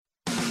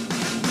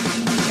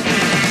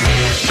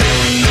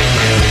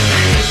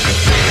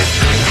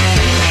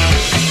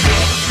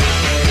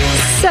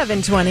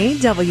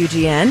720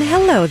 WGN.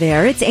 Hello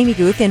there. It's Amy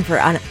Guth in for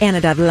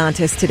Anna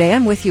Davlantis today.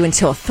 I'm with you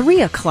until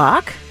 3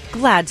 o'clock.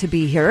 Glad to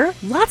be here.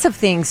 Lots of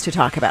things to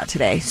talk about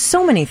today.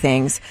 So many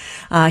things.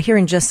 Here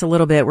in just a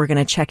little bit, we're going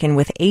to check in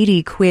with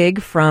A.D.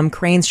 Quigg from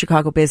Crain's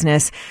Chicago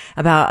Business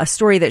about a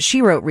story that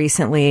she wrote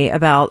recently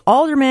about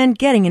aldermen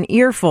getting an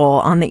earful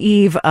on the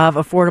eve of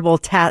the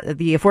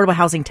Affordable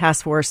Housing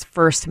Task Force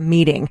first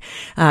meeting.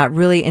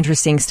 Really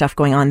interesting stuff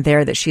going on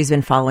there that she's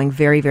been following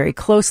very, very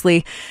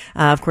closely.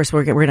 Of course,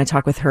 we're going to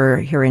talk with her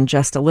here in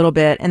just a little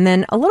bit. And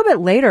then a little bit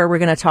later, we're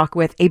going to talk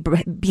with a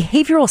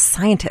behavioral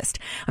scientist.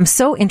 I'm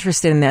so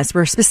interested in this.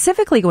 We're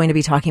specifically going to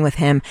be talking with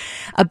him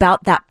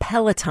about that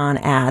Peloton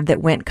ad that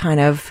went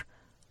kind of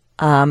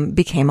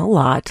became a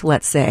lot,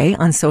 let's say,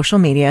 on social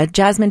media.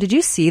 Jasmine, did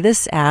you see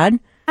this ad?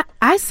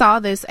 I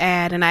saw this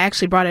ad and I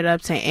actually brought it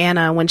up to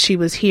Anna when she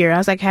was here. I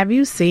was like, have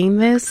you seen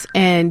this?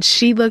 And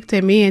she looked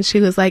at me and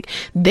she was like,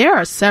 there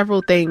are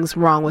several things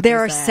wrong with this ad.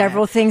 There are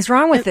several things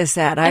wrong with this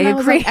ad. I agree.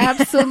 Was like,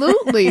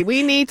 absolutely.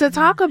 We need to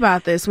talk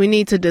about this. We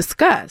need to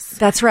discuss.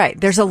 That's right.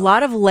 There's a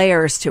lot of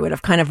layers to it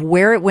of kind of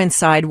where it went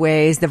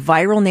sideways, the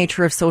viral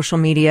nature of social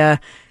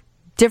media,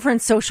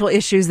 different social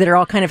issues that are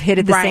all kind of hit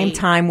at the same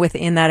time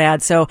within that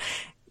ad. So,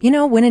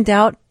 when in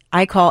doubt,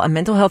 I call a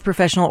mental health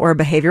professional or a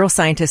behavioral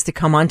scientist to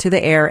come onto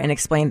the air and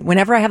explain.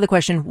 Whenever I have the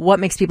question,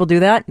 what makes people do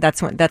that? That's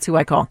who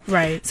I call.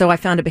 Right. So I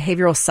found a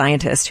behavioral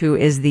scientist who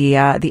is the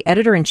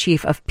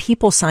editor-in-chief of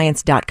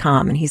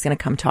peoplescience.com, and he's going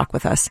to come talk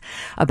with us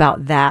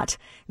about that.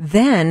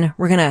 Then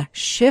we're going to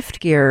shift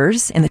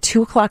gears in the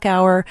 2 o'clock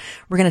hour.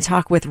 We're going to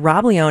talk with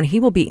Rob Leone. He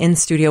will be in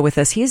studio with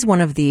us. He is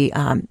one of the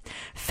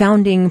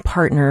founding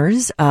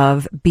partners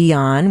of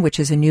Beyond,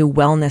 which is a new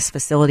wellness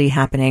facility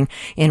happening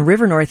in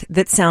River North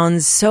that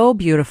sounds so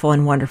beautiful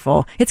and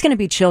wonderful. It's going to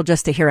be chill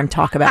just to hear him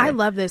talk about it. I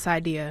love this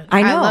idea.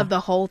 I know. I love the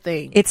whole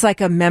thing. It's like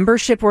a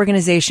membership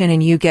organization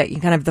and you get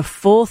kind of the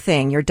full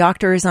thing. Your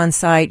doctor is on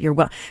site.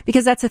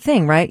 Because that's the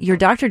thing, right? Your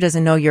doctor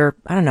doesn't know your,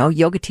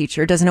 yoga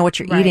teacher, doesn't know what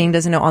you're eating,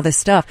 doesn't know all this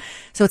stuff.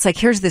 So it's like,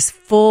 here's this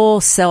full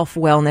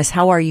self-wellness.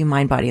 How are you,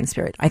 mind, body, and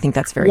spirit? I think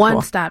that's very cool.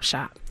 One-stop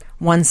shop.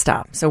 One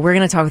stop. So we're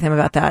going to talk with him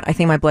about that. I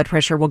think my blood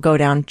pressure will go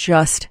down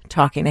just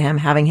talking to him,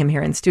 having him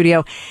here in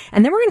studio.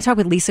 And then we're going to talk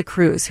with Lisa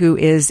Cruz, who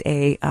is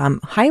a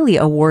highly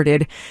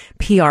awarded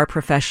PR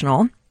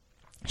professional.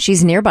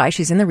 She's nearby.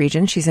 She's in the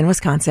region. She's in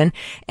Wisconsin.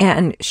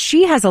 And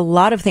she has a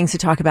lot of things to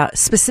talk about,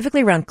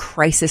 specifically around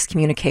crisis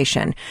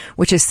communication,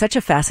 which is such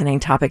a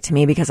fascinating topic to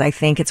me because I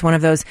think it's one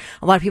of those,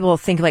 a lot of people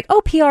think like,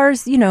 oh,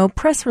 PR's,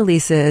 press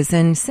releases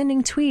and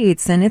sending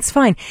tweets and it's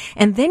fine.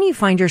 And then you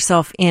find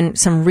yourself in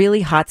some really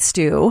hot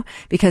stew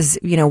because,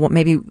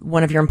 maybe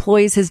one of your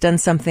employees has done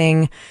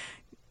something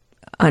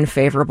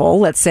unfavorable,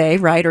 let's say,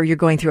 right? Or you're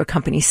going through a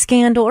company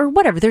scandal or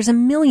whatever. There's a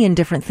million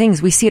different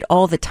things. We see it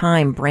all the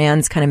time,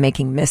 brands kind of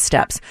making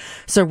missteps.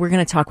 So we're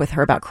going to talk with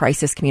her about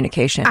crisis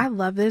communication. I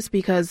love this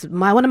because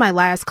one of my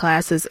last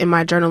classes in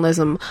my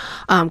journalism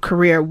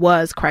career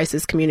was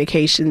crisis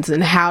communications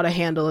and how to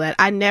handle that.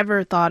 I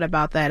never thought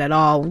about that at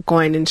all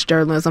going into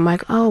journalism. I'm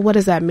like, oh, what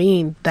does that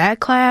mean? That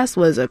class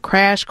was a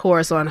crash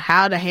course on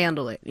how to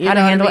handle it. How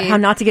to handle it, how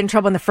not to get in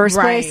trouble in the first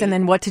place, and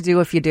then what to do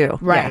if you do.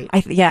 Right.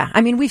 Yeah.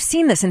 I mean, we've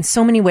seen this in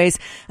so many ways.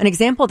 An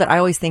example that I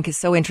always think is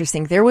so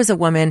interesting. There was a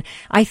woman,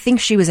 I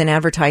think she was in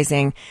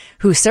advertising,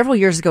 who several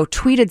years ago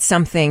tweeted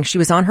something. She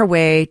was on her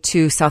way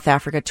to South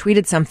Africa,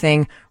 tweeted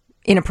something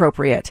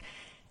inappropriate,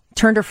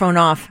 turned her phone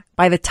off.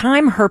 By the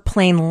time her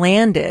plane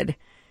landed,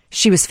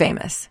 she was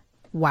famous.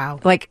 Wow.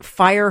 Like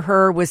fire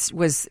her was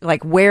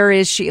like, where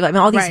is she? Like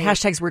all these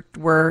hashtags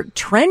were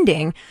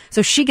trending.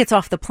 So she gets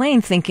off the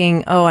plane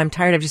thinking, oh, I'm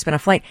tired. I've just been on a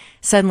flight.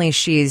 Suddenly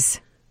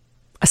she's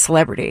a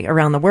celebrity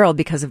around the world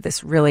because of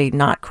this really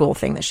not cool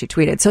thing that she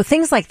tweeted. So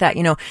things like that,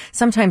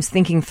 sometimes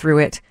thinking through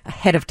it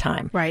ahead of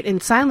time. Right.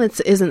 And silence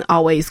isn't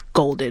always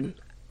golden.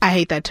 I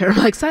hate that term.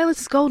 Like,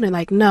 silence is golden.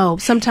 Like, no,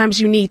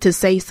 sometimes you need to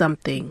say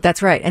something.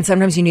 That's right. And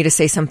sometimes you need to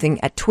say something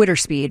at Twitter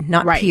speed,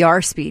 not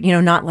PR speed.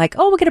 Not like,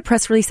 oh, we'll get a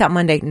press release out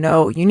Monday.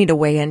 No, you need to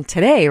weigh in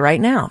today,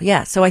 right now.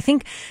 Yeah. So I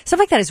think stuff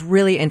like that is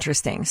really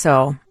interesting.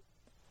 So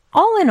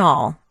all in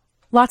all,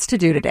 lots to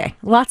do today.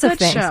 Lots of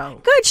things.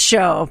 Good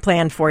show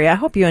planned for you. I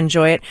hope you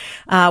enjoy it.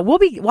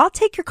 I'll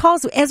take your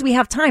calls as we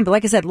have time. But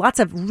like I said, lots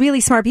of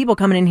really smart people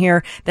coming in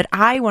here that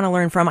I want to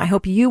learn from. I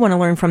hope you want to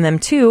learn from them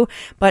too.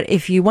 But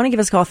if you want to give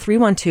us a call,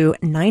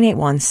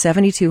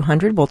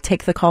 312-981-7200. We'll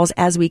take the calls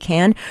as we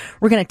can.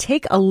 We're going to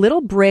take a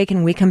little break and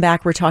when we come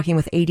back, we're talking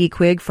with A.D.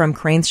 Quigg from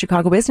Crain's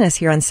Chicago Business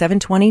here on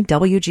 720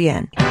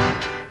 WGN.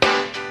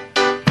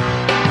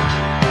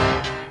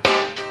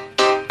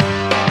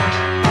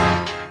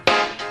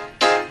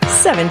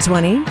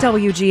 720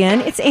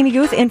 WGN. It's Amy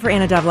Guth in for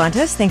Anna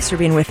Davlantis. Thanks for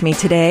being with me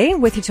today.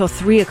 With you till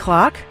 3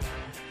 o'clock.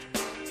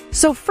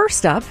 So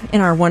first up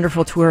in our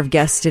wonderful tour of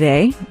guests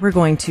today, we're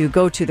going to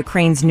go to the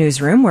Crain's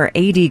newsroom where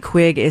A.D.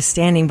 Quigg is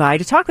standing by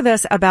to talk with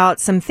us about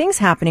some things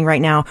happening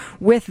right now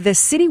with the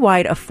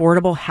citywide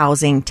affordable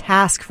housing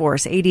task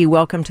force. A.D.,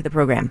 welcome to the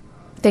program.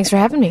 Thanks for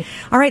having me.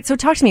 All right, so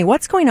talk to me.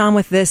 What's going on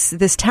with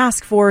this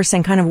task force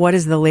and kind of what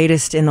is the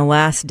latest in the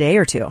last day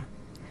or two?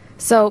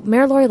 So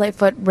Mayor Lori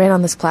Lightfoot ran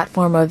on this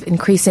platform of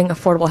increasing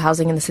affordable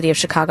housing in the city of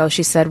Chicago.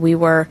 She said we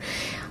were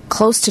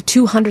close to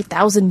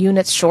 200,000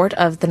 units short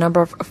of the number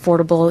of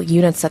affordable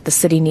units that the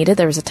city needed.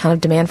 There was a ton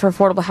of demand for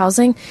affordable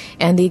housing,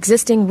 and the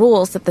existing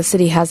rules that the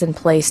city has in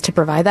place to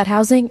provide that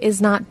housing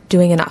is not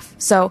doing enough.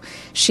 So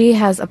she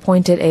has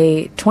appointed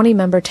a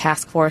 20-member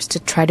task force to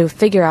try to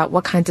figure out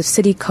what kinds of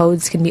city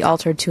codes can be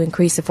altered to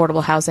increase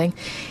affordable housing.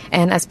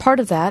 And as part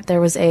of that, there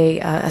was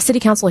a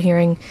city council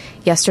hearing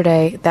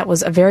yesterday that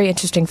was a very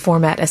interesting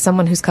format. As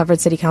someone who's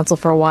covered city council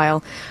for a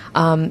while,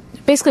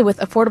 basically with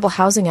affordable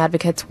housing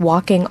advocates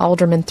walking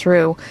aldermen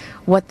through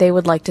what they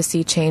would like to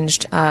see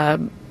changed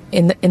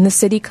in the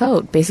city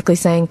code, basically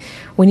saying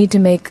we need to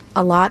make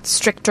a lot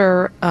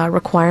stricter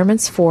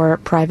requirements for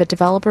private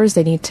developers.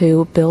 They need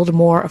to build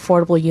more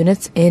affordable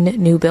units in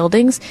new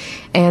buildings,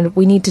 and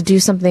we need to do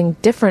something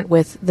different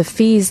with the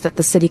fees that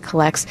the city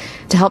collects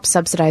to help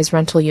subsidize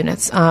rental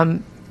units.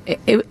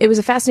 It was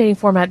a fascinating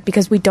format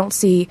because we don't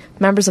see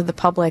members of the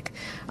public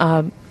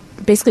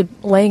basically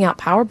laying out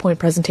PowerPoint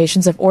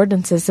presentations of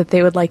ordinances that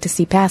they would like to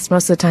see passed.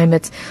 Most of the time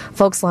it's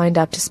folks lined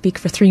up to speak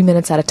for 3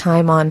 minutes at a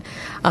time on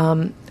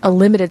a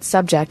limited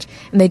subject,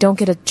 and they don't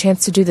get a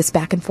chance to do this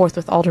back and forth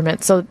with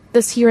aldermen. So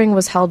this hearing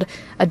was held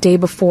a day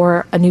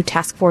before a new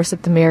task force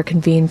that the mayor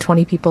convened,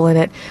 20 people in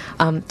it,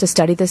 to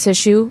study this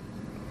issue,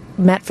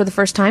 met for the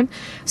first time.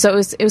 So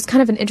it was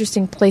kind of an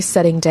interesting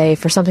place-setting day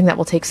for something that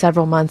will take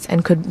several months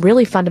and could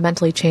really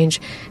fundamentally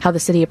change how the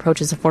city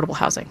approaches affordable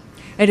housing.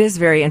 It is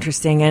very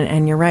interesting,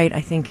 and you're right.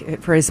 I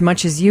think for as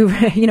much as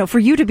for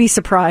you to be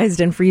surprised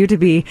and for you to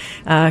be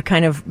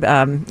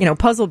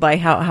puzzled by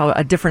how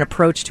a different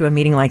approach to a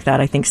meeting like that,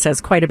 I think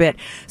says quite a bit.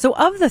 So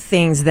of the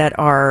things that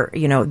are,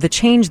 the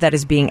change that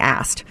is being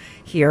asked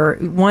here,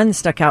 one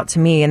stuck out to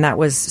me, and that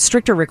was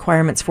stricter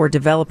requirements for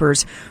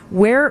developers.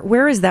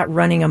 Where is that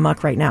running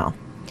amok right now?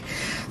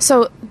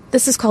 So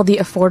this is called the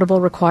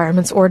Affordable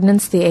Requirements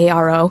Ordinance, the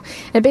ARO.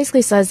 It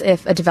basically says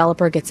if a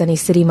developer gets any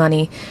city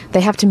money,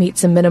 they have to meet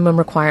some minimum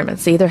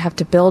requirements. They either have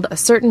to build a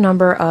certain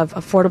number of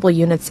affordable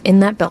units in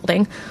that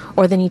building,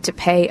 or they need to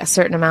pay a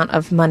certain amount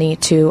of money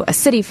to a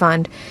city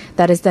fund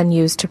that is then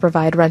used to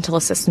provide rental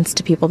assistance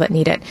to people that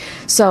need it.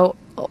 So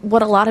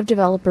what a lot of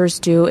developers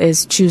do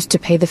is choose to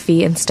pay the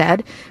fee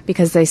instead,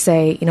 because they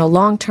say,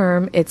 long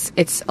term, it's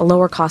a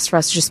lower cost for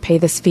us to just pay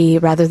this fee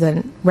rather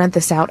than rent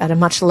this out at a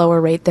much lower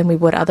rate than we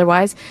would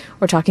otherwise.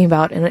 We're talking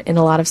about, in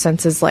a lot of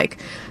senses, like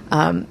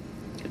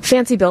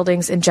fancy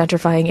buildings in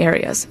gentrifying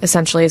areas,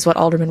 essentially, is what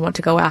aldermen want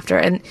to go after.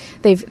 And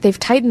they've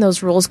tightened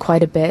those rules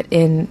quite a bit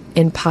in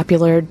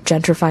popular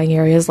gentrifying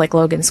areas like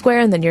Logan Square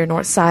and the near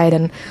North Side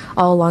and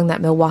all along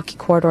that Milwaukee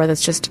corridor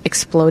that's just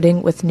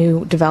exploding with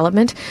new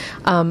development.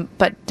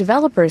 But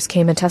developers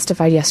came and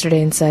testified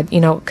yesterday and said,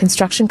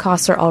 construction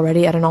costs are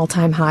already at an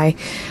all-time high.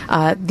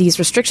 These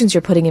restrictions you're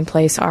putting in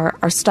place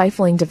are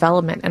stifling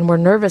development, and we're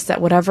nervous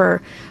that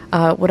whatever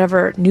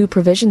new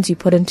provisions you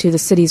put into the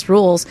city's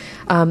rules,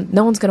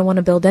 no one's going to want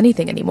to build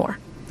anything anymore.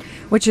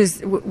 Which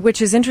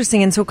is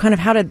interesting. And so kind of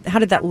how did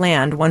that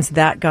land once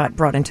that got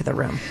brought into the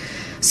room?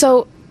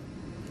 So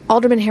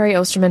Alderman Harry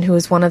Osterman, who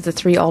is one of the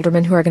 3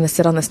 aldermen who are going to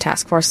sit on this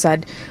task force,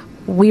 said,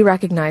 we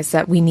recognize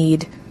that we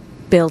need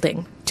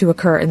building to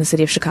occur in the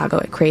city of Chicago.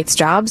 It creates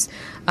jobs.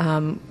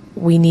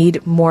 We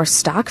need more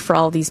stock for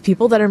all these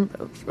people that are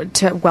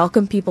to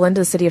welcome people into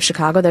the city of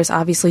Chicago. There's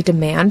obviously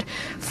demand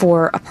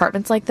for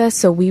apartments like this,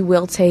 so we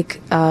will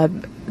take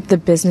the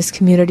business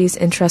community's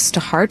interests to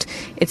heart.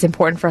 It's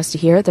important for us to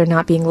hear. They're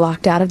not being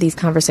locked out of these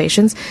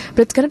conversations,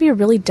 but it's going to be a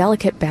really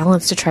delicate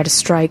balance to try to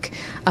strike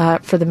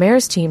for the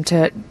mayor's team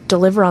to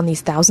deliver on these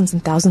thousands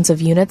and thousands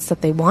of units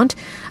that they want,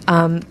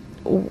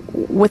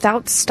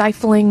 without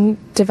stifling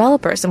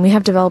developers. And we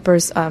have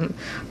developers,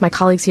 my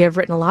colleagues here have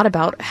written a lot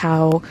about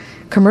how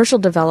commercial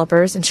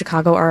developers in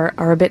Chicago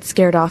are a bit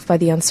scared off by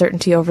the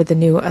uncertainty over the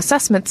new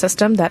assessment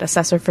system that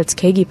Assessor Fritz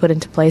Kagi put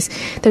into place.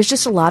 There's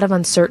just a lot of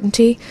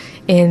uncertainty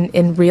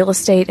in real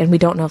estate, and we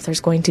don't know if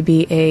there's going to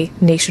be a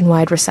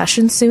nationwide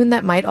recession soon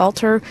that might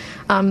alter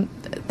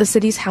the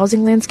city's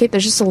housing landscape.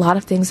 There's just a lot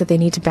of things that they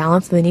need to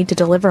balance, and they need to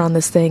deliver on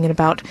this thing in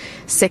about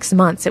 6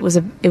 months. It was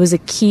a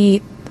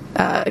key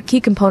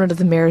component of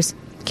the mayor's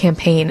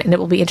campaign, and it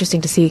will be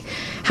interesting to see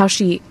how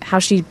she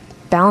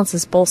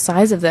balances both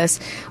sides of this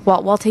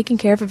while taking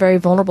care of a very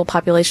vulnerable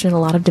population and a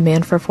lot of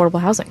demand for affordable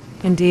housing.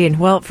 Indeed.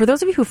 Well, for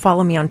those of you who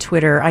follow me on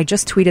Twitter, I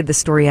just tweeted the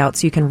story out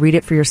so you can read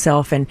it for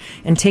yourself and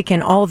take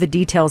in all the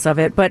details of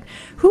it. But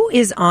who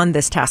is on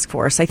this task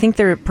force? I think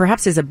there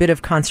perhaps is a bit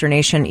of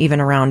consternation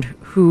even around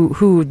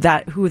who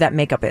that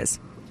makeup is.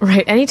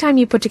 Right. Anytime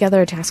you put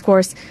together a task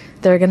force,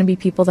 there are going to be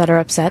people that are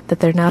upset that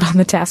they're not on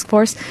the task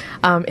force.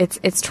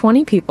 It's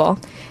 20 people,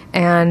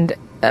 and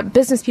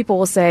business people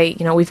will say,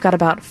 we've got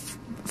about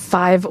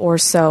 5 or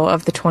so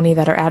of the 20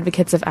 that are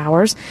advocates of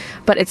ours,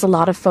 but it's a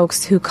lot of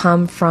folks who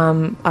come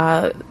from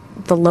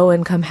the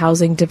low-income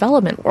housing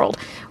development world,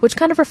 which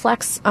kind of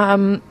reflects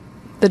the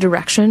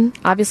direction,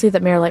 obviously,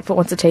 that Mayor Lightfoot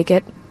wants to take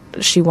it.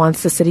 She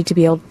wants the city to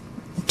be able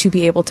to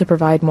be able to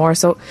provide more.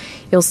 So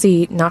you'll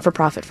see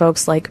not-for-profit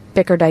folks like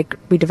Bickerdike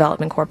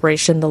Redevelopment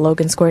Corporation, the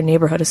Logan Square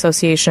Neighborhood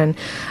Association,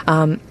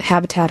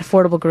 Habitat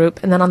Affordable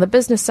Group. And then on the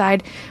business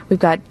side, we've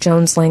got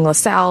Jones Lang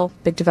LaSalle,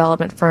 big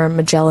development firm,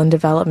 Magellan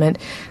Development,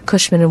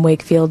 Cushman and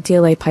Wakefield,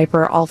 DLA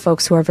Piper, all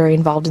folks who are very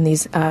involved in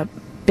these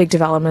big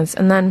developments.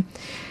 And then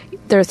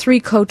there are 3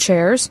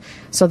 co-chairs,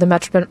 so the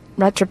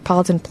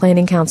Metropolitan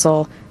Planning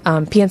Council,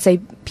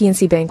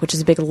 PNC Bank, which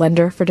is a big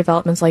lender for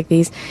developments like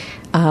these,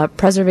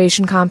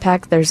 Preservation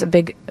Compact. There's a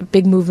big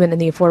movement in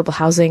the affordable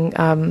housing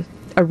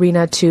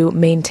arena to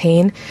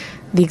maintain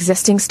the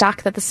existing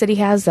stock that the city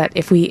has, that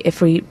if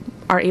we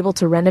are able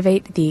to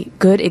renovate the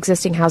good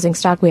existing housing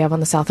stock we have on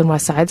the south and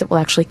west sides, it will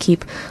actually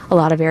keep a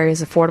lot of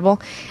areas affordable.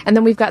 And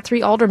then we've got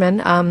 3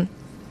 aldermen,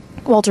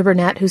 Walter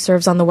Burnett, who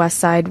serves on the west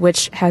side,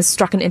 which has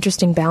struck an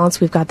interesting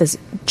balance. We've got this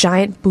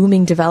giant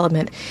booming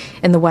development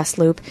in the West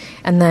Loop,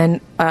 and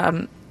then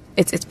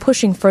it's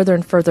pushing further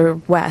and further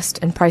west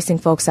and pricing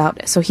folks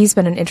out. So he's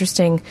been an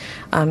interesting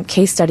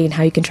case study in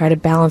how you can try to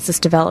balance this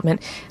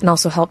development and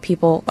also help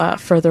people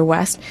further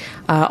west.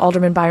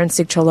 Alderman Byron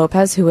Sigcho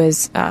Lopez, who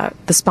is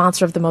the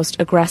sponsor of the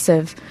most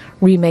aggressive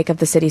remake of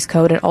the city's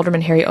code, and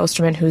Alderman Harry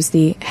Osterman, who's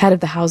the head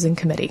of the Housing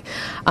Committee.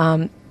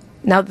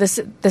 Now, this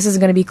is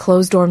going to be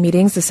closed-door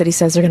meetings. The city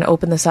says they're going to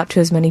open this up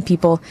to as many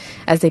people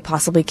as they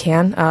possibly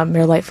can.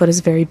 Mayor Lightfoot is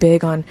very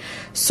big on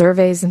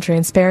surveys and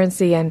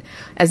transparency and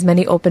as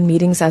many open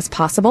meetings as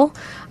possible.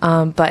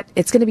 But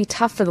it's going to be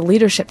tough for the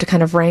leadership to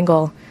kind of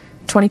wrangle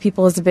 20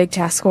 people as a big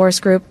task force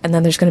group, and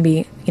then there's going to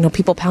be,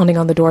 people pounding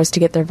on the doors to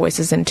get their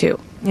voices in too.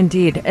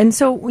 Indeed. And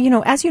so,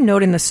 as you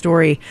note in the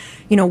story,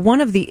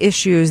 one of the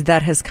issues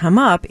that has come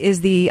up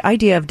is the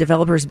idea of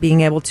developers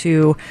being able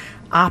to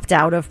opt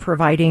out of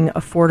providing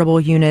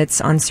affordable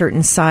units on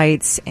certain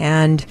sites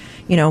and,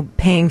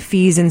 paying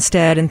fees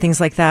instead and things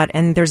like that.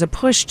 And there's a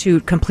push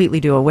to completely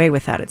do away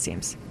with that, it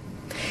seems.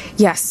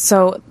 Yes.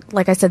 So,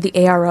 like I said, the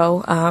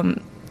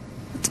ARO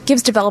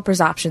gives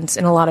developers options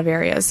in a lot of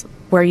areas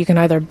where you can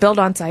either build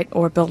on-site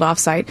or build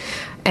off-site.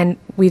 And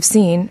we've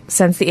seen,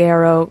 since the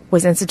ARO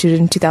was instituted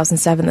in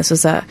 2007, this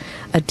was a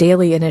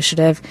daily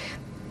initiative,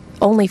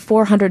 only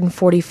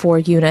 444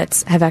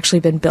 units have actually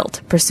been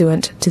built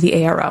pursuant to the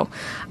ARO.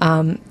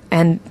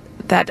 And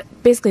that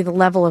basically the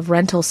level of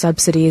rental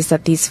subsidies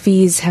that these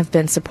fees have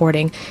been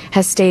supporting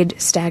has stayed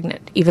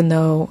stagnant, even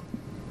though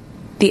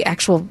the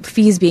actual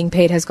fees being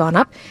paid has gone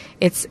up.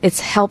 It's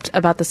helped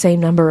about the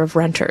same number of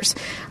renters.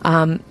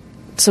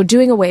 So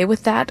doing away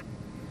with that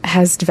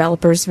has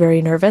developers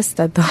very nervous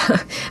that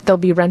they'll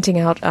be renting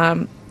out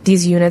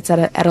these units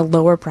at a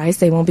lower price.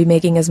 They won't be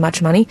making as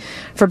much money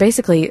for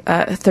basically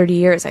 30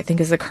 years, I think,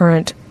 is the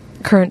current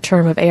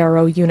term of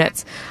ARO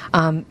units.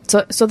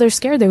 So they're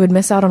scared they would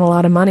miss out on a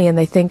lot of money, and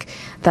they think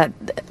that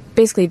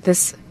basically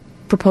this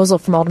proposal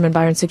from Alderman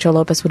Byron Sigcho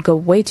Lopez would go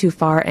way too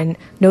far, and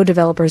no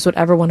developers would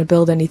ever want to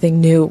build anything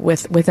new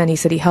with any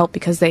city help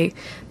because they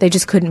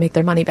just couldn't make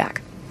their money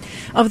back.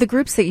 Of the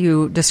groups that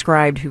you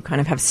described who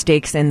kind of have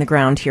stakes in the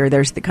ground here,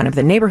 there's the kind of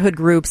the neighborhood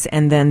groups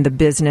and then the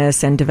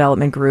business and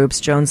development groups,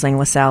 Jones Lang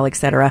LaSalle, et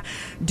cetera.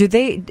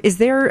 Is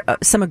there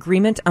some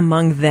agreement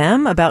among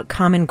them about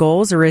common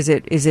goals, or is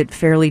it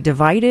fairly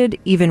divided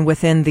even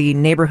within the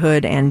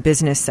neighborhood and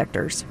business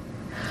sectors?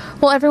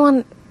 Well,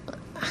 everyone,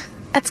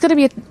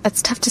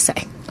 that's tough to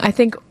say. I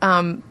think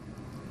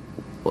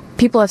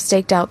people have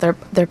staked out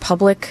their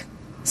public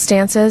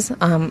stances,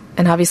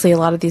 and obviously a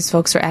lot of these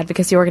folks are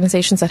advocacy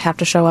organizations that have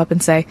to show up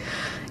and say,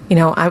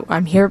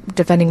 I'm here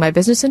defending my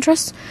business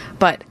interests,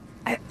 but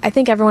I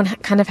think everyone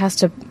kind of has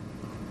to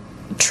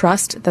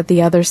trust that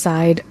the other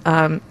side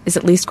is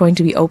at least going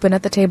to be open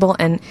at the table,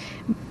 and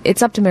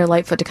it's up to Mayor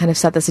Lightfoot to kind of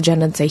set this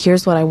agenda and say,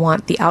 here's what I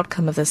want the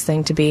outcome of this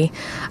thing to be.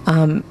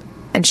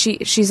 And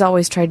she's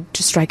always tried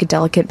to strike a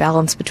delicate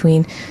balance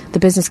between the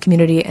business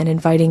community and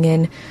inviting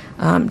in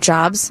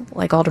jobs.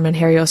 Like Alderman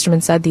Harry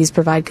Osterman said, these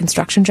provide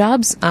construction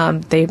jobs.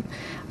 They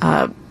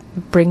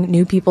bring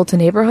new people to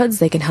neighborhoods.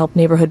 They can help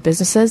neighborhood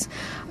businesses,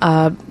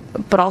 but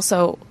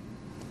also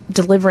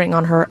delivering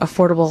on her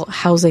affordable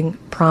housing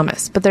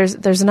promise. But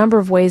there's a number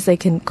of ways they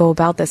can go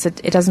about this.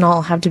 It doesn't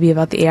all have to be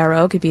about the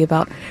ARO. It could be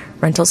about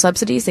rental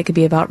subsidies. It could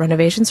be about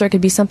renovations, or it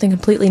could be something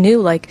completely new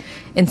like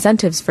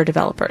incentives for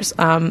developers.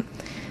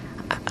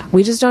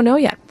 We just don't know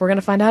yet. We're going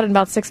to find out in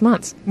about 6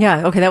 months.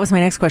 Yeah, okay, that was my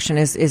next question,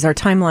 is our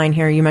timeline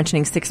here. You're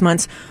mentioning 6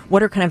 months.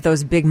 What are kind of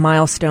those big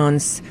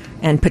milestones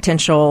and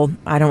potential,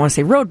 I don't want to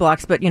say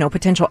roadblocks, but,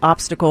 potential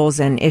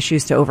obstacles and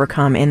issues to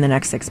overcome in the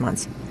next 6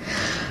 months?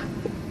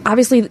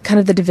 Obviously, kind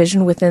of the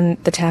division within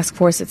the task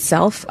force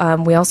itself.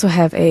 We also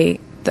have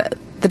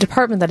the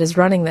department that is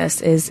running this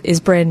is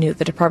brand new,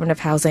 the Department of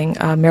Housing.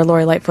 Mayor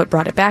Lori Lightfoot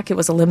brought it back. It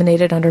was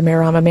eliminated under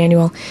Mayor Rahm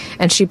Emanuel,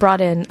 and she brought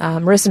in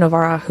Marissa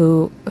Novara,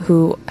 who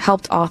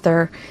helped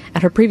author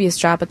at her previous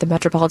job at the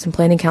Metropolitan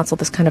Planning Council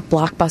this kind of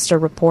blockbuster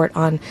report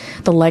on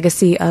the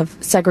legacy of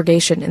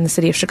segregation in the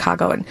city of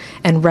Chicago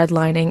and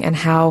redlining, and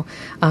how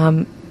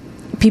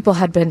people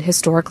had been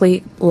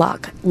historically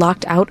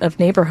locked out of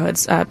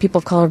neighborhoods. People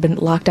of color have been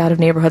locked out of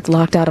neighborhoods,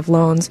 locked out of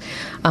loans,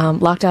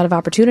 locked out of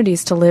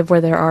opportunities to live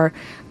where there are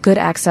good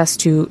access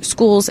to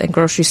schools and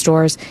grocery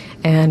stores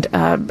and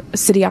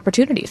city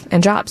opportunities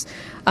and jobs.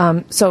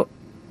 So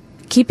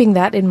keeping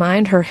that in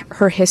mind,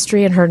 her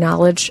history and her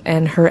knowledge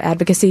and her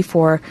advocacy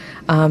for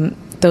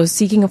those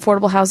seeking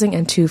affordable housing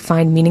and to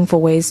find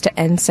meaningful ways to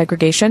end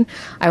segregation,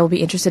 I will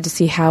be interested to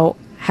see how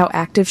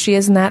active she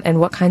is in that and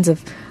what kinds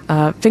of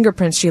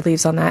fingerprints she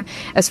leaves on that.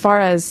 As far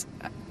as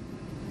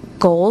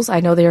goals, I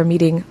know they are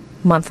meeting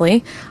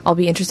monthly. I'll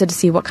be interested to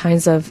see what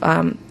kinds of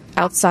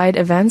outside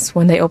events,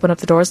 when they open up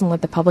the doors and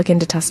let the public in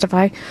to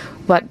testify,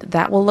 what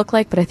that will look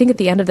like. But I think at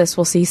the end of this,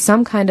 we'll see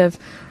some kind of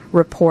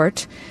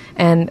report.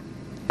 And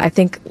I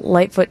think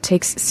Lightfoot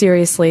takes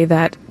seriously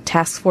that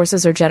task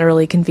forces are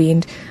generally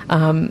convened.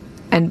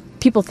 And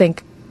people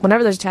think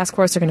whenever there's a task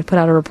force, they're going to put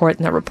out a report,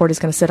 and that report is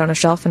going to sit on a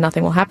shelf and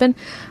nothing will happen.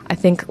 I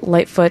think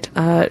Lightfoot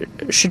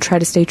should try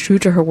to stay true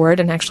to her word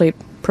and actually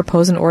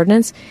propose an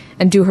ordinance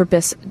and do her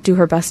best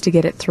to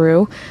get it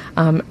through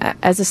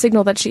as a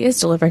signal that she is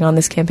delivering on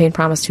this campaign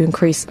promise to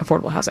increase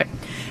affordable housing.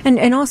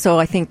 And also,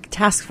 I think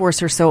task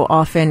force are so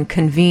often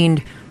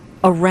convened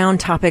around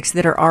topics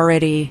that are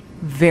already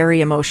very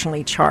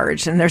emotionally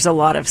charged, and there's a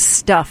lot of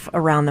stuff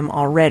around them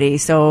already.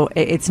 So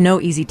it's no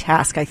easy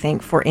task, I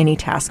think, for any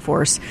task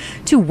force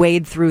to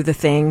wade through the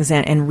things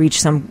and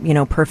reach some,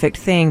 perfect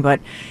thing.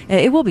 But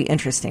it will be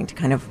interesting to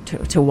kind of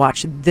to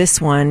watch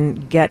this one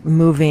get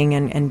moving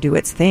and do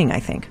its thing, I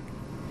think.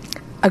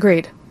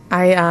 Agreed.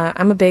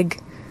 I'm a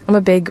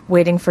big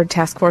waiting for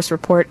task force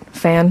report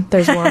fan.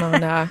 There's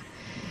one on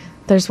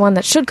there's one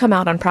that should come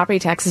out on property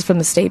taxes from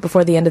the state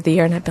before the end of the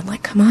year, and I've been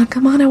like, come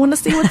on, I want to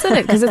see what's in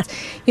it, because it's,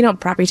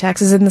 property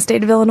taxes in the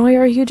state of Illinois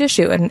are a huge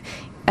issue, and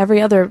every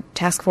other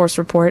task force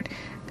report,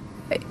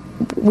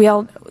 they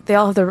all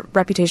have the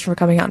reputation for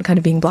coming out and kind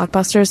of being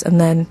blockbusters, and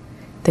then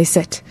they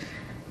sit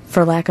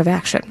for lack of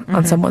action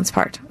on someone's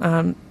part.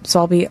 So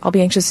I'll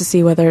be anxious to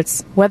see whether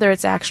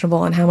it's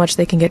actionable and how much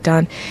they can get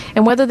done,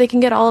 and whether they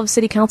can get all of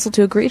City Council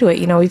to agree to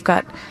it. We've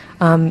got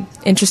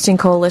interesting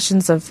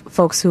coalitions of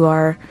folks who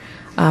are.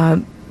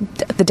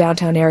 The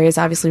downtown area is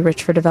obviously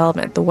rich for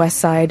development. The west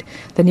side,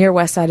 the near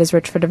west side is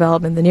rich for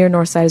development. The near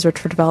north side is rich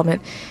for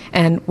development.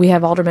 And we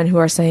have aldermen who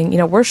are saying,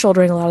 we're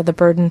shouldering a lot of the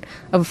burden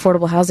of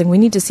affordable housing. We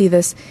need to see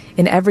this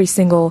in every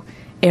single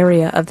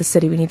area of the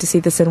city. We need to see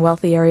this in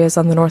wealthy areas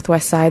on the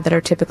northwest side that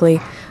are typically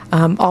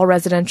all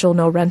residential,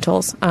 no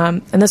rentals.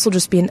 And this will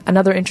just be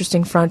another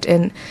interesting front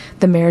in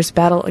the mayor's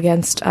battle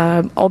against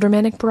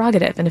aldermanic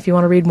prerogative. And if you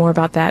want to read more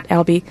about that,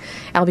 Albie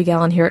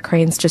Gallen here at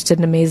Crain's just did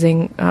an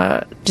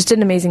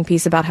amazing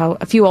piece about how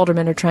a few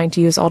aldermen are trying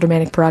to use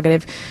aldermanic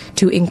prerogative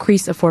to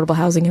increase affordable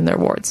housing in their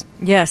wards.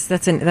 Yes,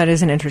 that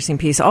is an interesting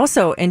piece.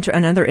 Also,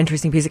 another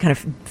interesting piece that kind of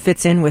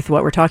fits in with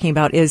what we're talking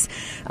about is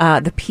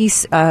the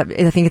piece, I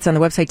think it's on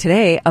the website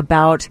today,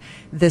 about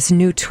this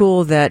new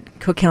tool that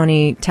Cook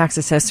County tax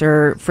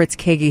assessor Fritz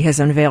Kagi has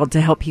unveiled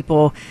to help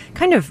people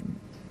kind of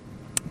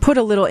put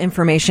a little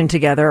information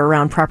together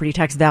around property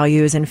tax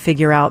values and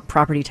figure out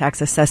property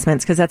tax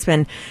assessments, because that's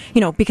been,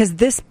 because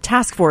this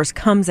task force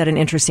comes at an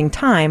interesting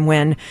time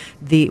when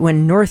the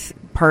north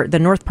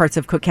parts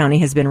of Cook County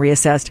has been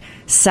reassessed.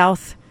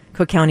 South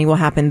Cook County will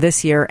happen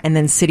this year, and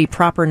then city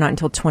proper not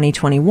until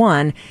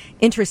 2021.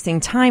 Interesting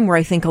time where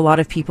I think a lot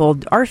of people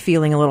are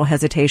feeling a little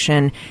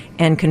hesitation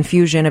and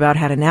confusion about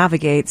how to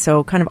navigate.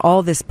 So kind of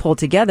all this pulled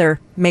together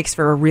makes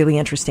for a really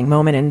interesting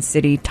moment in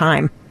city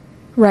time.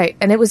 Right.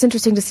 And it was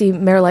interesting to see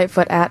Mayor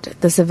Lightfoot at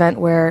this event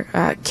where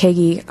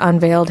Kagi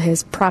unveiled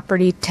his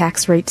property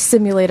tax rate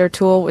simulator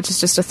tool, which is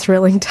just a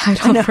thrilling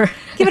title.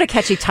 Give it a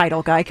catchy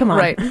title, guy. Come on.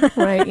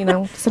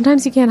 Right.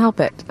 Sometimes you can't help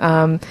it.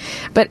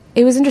 But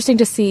it was interesting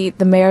to see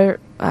the mayor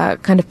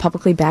kind of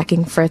publicly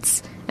backing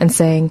Fritz and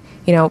saying,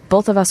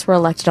 both of us were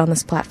elected on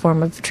this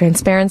platform of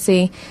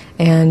transparency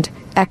and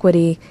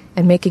equity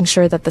and making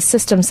sure that the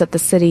systems that the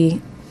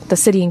city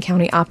and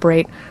county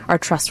operate are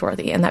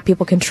trustworthy and that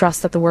people can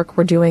trust that the work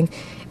we're doing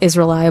is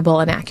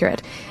reliable and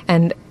accurate.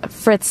 And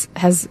Fritz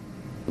has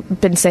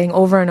been saying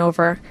over and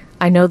over,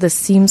 I know this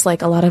seems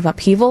like a lot of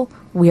upheaval.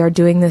 We are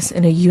doing this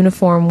in a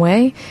uniform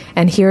way.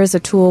 And here is a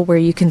tool where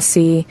you can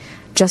see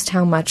just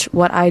how much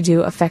what I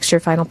do affects your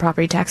final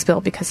property tax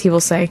bill, because he will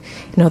say,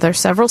 there are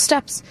several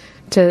steps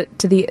to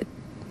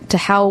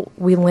how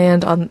we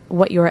land on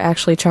what you are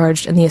actually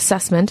charged, and the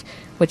assessment,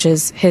 which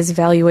is his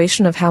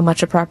valuation of how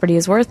much a property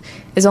is worth,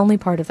 is only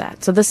part of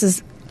that. So this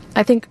is,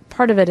 I think,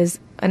 part of it is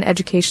an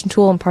education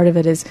tool, and part of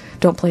it is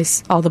don't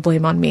place all the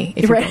blame on me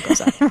if your bill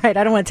goes up. Right.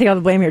 I don't want to take all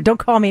the blame here. Don't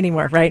call me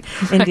anymore. Right.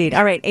 Indeed.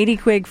 All right. A.D.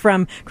 Quigg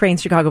from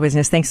Crain's Chicago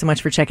Business. Thanks so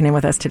much for checking in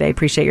with us today.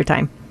 Appreciate your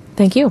time.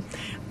 Thank you.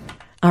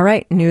 All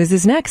right, news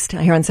is next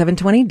here on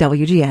 720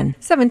 WGN.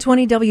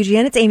 720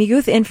 WGN, it's Amy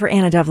Guth in for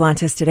Anna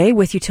Davlantis today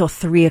with you till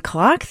 3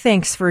 o'clock.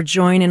 Thanks for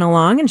joining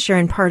along and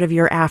sharing part of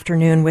your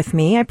afternoon with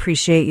me. I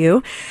appreciate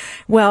you.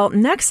 Well,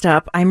 next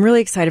up, I'm really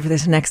excited for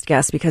this next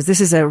guest because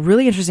this is a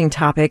really interesting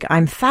topic.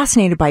 I'm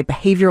fascinated by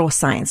behavioral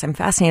science. I'm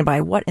fascinated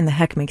by what in the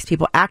heck makes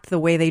people act the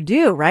way they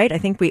do, right? I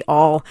think we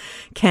all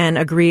can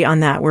agree on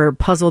that. We're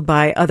puzzled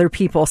by other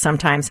people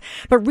sometimes.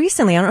 But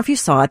recently, I don't know if you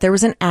saw it, there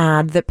was an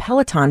ad that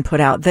Peloton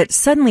put out that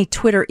suddenly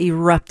Twitter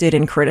erupted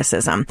in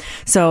criticism.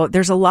 So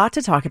there's a lot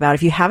to talk about.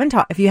 If you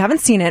haven't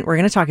seen it, we're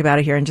going to talk about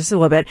it here in just a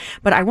little bit.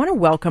 But I want to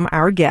welcome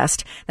our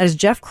guest. That is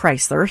Jeff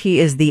Kreisler. He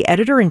is the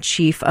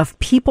editor-in-chief of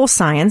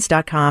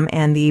PeopleScience.com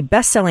and the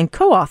best-selling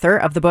co-author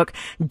of the book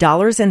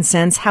Dollars and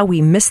Cents: How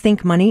We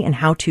Misthink Money and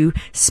How to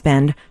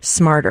Spend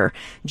Smarter.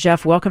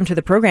 Jeff, welcome to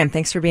the program.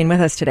 Thanks for being with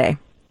us today.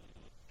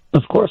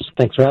 Of course.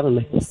 Thanks for having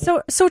me.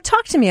 So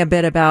talk to me a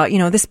bit about,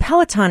 this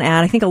Peloton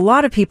ad. I think a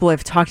lot of people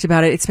have talked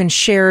about it. It's been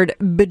shared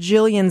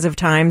bajillions of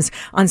times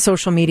on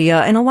social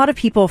media, and a lot of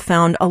people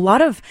found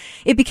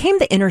it became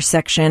the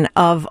intersection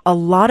of a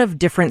lot of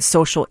different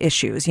social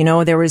issues.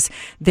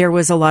 There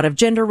was a lot of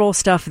gender role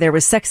stuff. There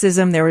was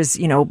sexism. There was,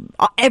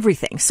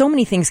 everything. So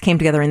many things came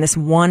together in this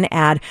one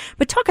ad.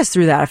 But talk us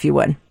through that, if you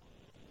would.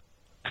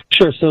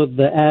 Sure. So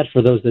the ad,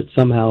 for those that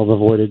somehow have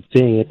avoided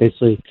seeing it,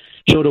 basically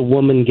showed a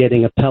woman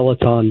getting a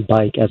Peloton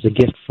bike as a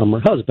gift from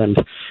her husband.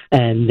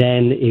 And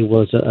then it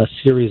was a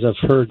series of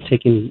her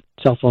taking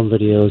cell phone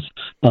videos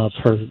of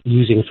her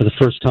using it for the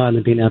first time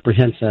and being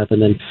apprehensive, and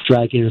then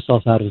dragging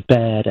herself out of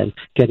bed and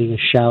getting a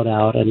shout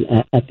out, and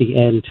at the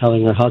end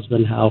telling her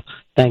husband how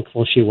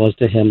thankful she was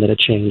to him that it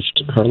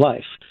changed her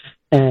life.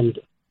 And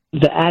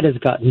the ad has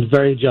gotten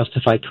very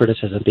justified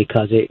criticism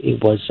because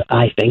it was,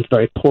 I think,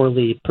 very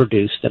poorly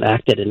produced and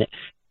acted. And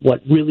what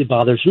really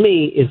bothers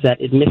me is that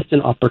it missed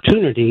an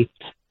opportunity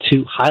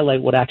to highlight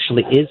what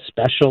actually is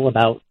special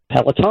about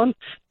Peloton,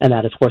 and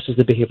that, of course, is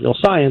the behavioral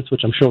science,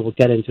 which I'm sure we'll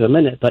get into in a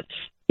minute. But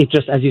it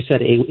just, as you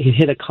said, it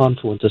hit a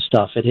confluence of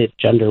stuff. It hit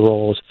gender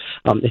roles.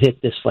 It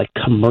hit this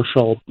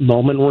commercial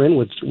moment we're in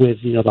with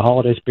the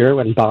holiday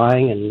spirit and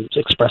buying and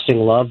expressing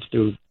love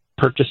through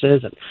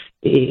purchases, and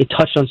it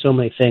touched on so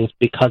many things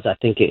because I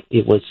think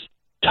it was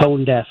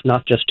tone deaf,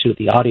 not just to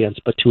the audience,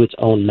 but to its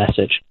own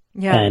message.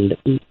 Yeah. And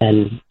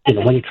when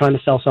you're trying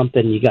to sell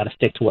something, you got to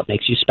stick to what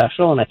makes you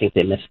special, and I think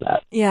they missed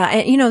that. Yeah,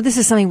 and this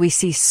is something we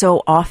see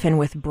so often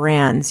with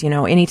brands.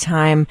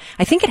 Anytime,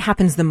 I think it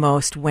happens the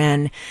most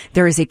when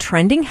there is a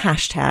trending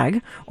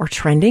hashtag or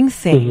trending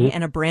thing,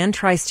 and a brand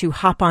tries to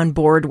hop on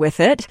board with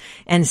it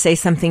and say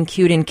something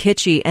cute and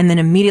kitschy, and then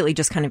immediately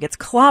just kind of gets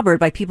clobbered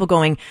by people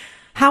going,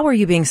 how are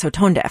you being so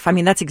tone deaf? I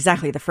mean, that's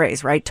exactly the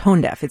phrase, right? Tone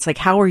deaf. It's like,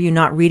 how are you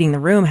not reading the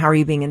room? How are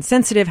you being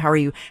insensitive?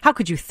 How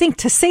could you think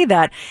to say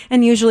that?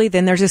 And usually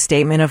then there's a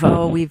statement of,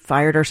 oh, we've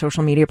fired our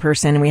social media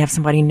person and we have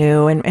somebody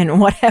new and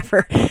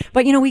whatever.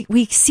 But,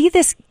 we see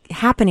this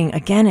happening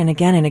again and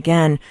again and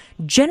again,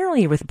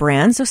 generally with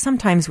brands, so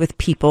sometimes with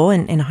people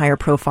in higher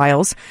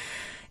profiles.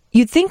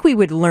 You'd think we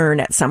would learn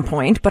at some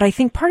point, but I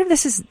think part of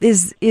this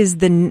is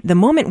the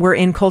moment we're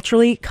in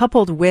culturally,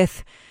 coupled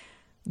with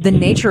the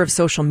nature of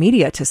social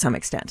media to some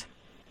extent.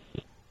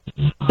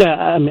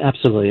 Yeah,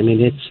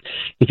 absolutely.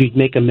 If you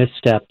make a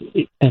misstep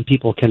and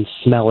people can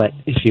smell it,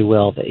 if you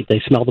will,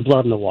 they smell the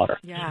blood in the water.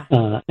 Yeah.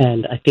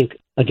 And I think,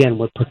 again,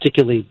 what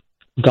particularly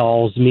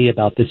galls me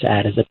about this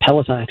ad is that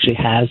Peloton actually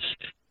has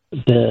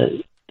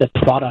the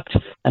product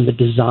and the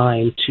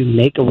design to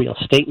make a real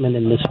statement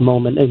in this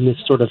moment, in this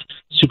sort of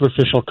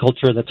superficial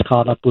culture that's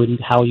caught up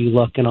with how you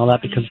look and all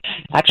that, because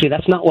actually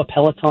that's not what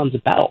Peloton's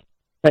about.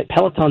 Right,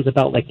 Peloton's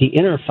about the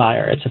inner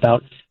fire. It's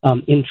about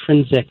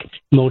intrinsic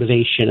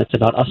motivation. It's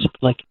about us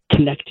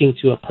connecting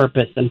to a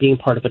purpose and being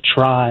part of a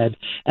tribe,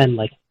 and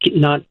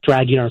not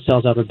dragging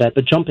ourselves out of bed,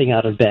 but jumping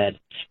out of bed.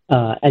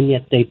 And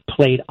yet they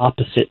played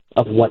opposite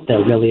of what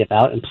they're really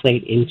about and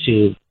played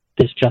into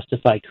this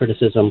justified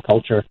criticism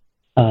culture.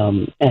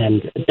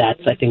 And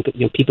that's, I think,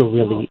 people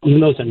really, even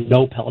those that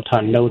know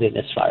Peloton, know they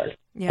misfired.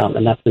 Yeah.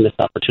 And that's the missed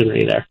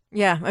opportunity there.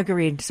 Yeah,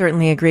 agreed.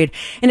 Certainly agreed.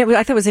 And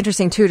I thought it was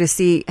interesting, too, to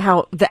see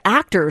how the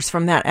actors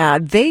from that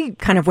ad, they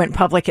kind of went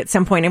public at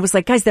some point. It was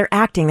like, guys, they're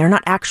acting. They're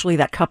not actually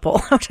that couple,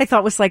 which I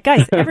thought was like,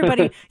 guys,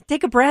 everybody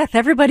take a breath.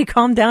 Everybody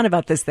calm down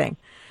about this thing.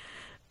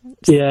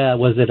 Yeah,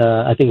 was it,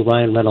 I think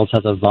Ryan Reynolds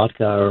has a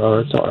vodka or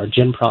a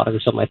gin product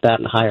or something like that,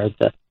 and hired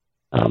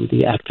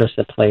the actress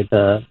that played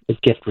the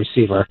gift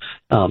receiver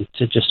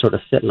to just sort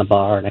of sit in a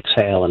bar and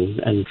exhale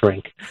and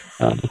drink.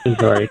 This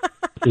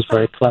is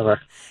very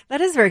clever. That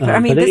is very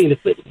clever.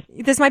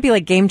 This might be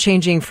game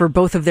changing for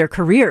both of their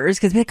careers,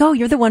 because oh,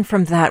 you're the one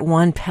from that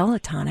one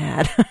Peloton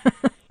ad.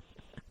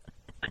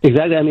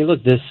 Exactly.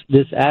 Look,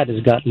 this ad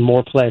has gotten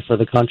more play for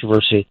the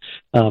controversy.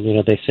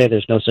 They say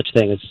there's no such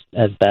thing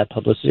as bad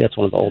publicity. That's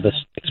one of the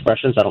oldest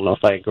expressions. I don't know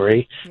if I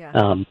agree,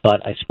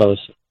 but I suppose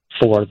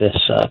for this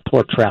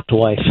poor trapped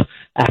wife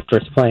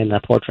actress playing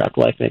that poor trapped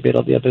wife, maybe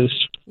it'll be a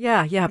boost.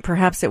 Yeah,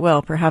 perhaps it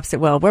will.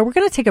 Well, we're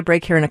going to take a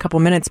break here in a couple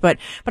minutes, but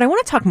I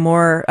want to talk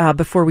more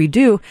before we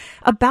do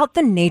about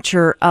the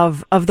nature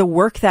of the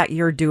work that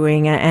you're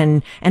doing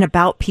and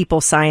about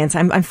people science.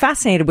 I'm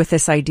fascinated with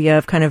this idea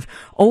of kind of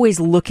always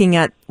looking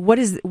at what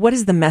is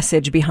the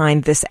message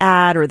behind this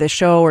ad or this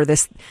show or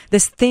this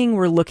thing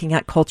we're looking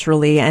at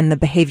culturally, and the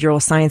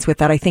behavioral science with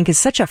that, I think, is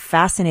such a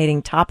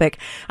fascinating topic.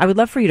 I would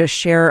love for you to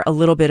share a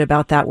little bit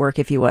about that work,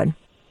 if you would.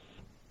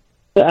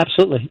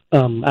 Absolutely.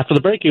 After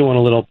the break, you want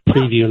a little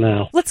preview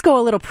now? Let's go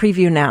a little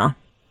preview now.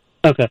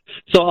 Okay.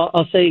 So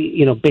I'll say,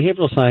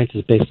 behavioral science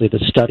is basically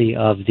the study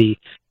of the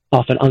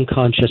often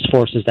unconscious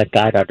forces that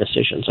guide our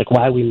decisions, like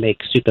why we make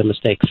stupid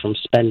mistakes, from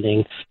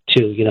spending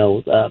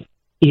to,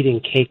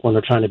 eating cake when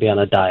we're trying to be on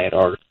a diet,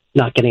 or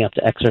not getting up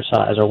to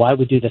exercise, or why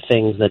we do the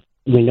things that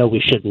we know we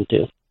shouldn't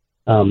do.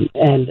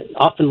 And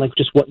often, like,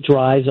 just what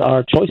drives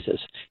our choices.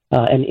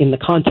 And in the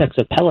context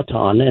of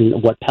Peloton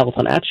and what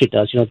Peloton actually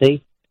does,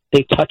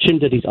 they touch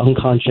into these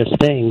unconscious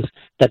things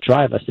that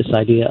drive us, this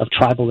idea of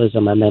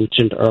tribalism I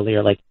mentioned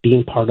earlier, like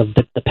being part of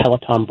the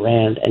Peloton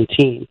brand and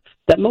team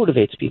that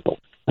motivates people.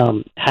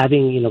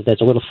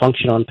 There's a little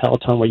function on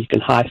Peloton where you can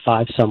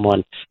high-five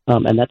someone,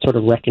 and that sort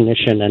of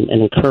recognition and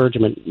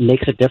encouragement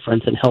makes a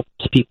difference and helps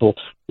people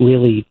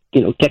really,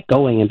 get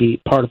going and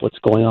be part of what's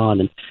going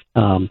on.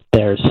 And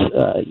there's,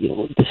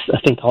 this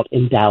thing called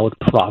endowed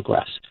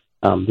progress,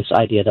 this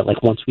idea that,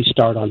 like, once we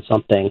start on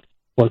something,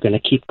 we're going to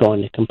keep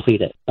going to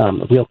complete it. A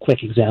real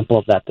quick example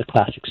of that, the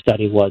classic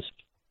study was,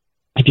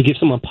 if you give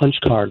someone a punch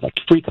card, like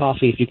free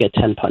coffee if you get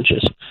 10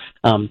 punches,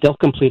 they'll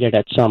complete it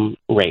at some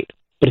rate.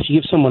 But if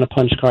you give someone a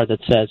punch card that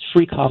says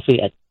free coffee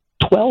at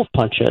 12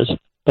 punches,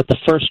 but the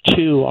first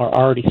 2 are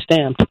already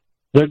stamped,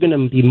 they're going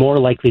to be more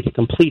likely to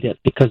complete it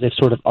because they've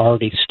sort of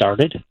already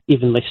started.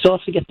 Even they still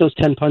have to get those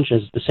 10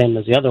 punches, the same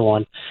as the other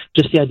one,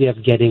 just the idea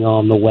of getting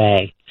on the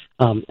way.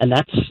 And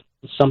that's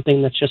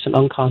something that's just an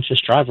unconscious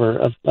driver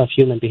of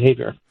human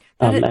behavior.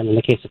 And in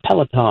the case of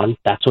Peloton,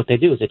 that's what they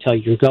do, is they tell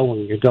you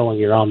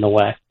you're on the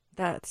way.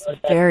 That's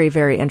very,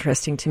 very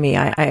interesting to me.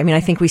 I mean, I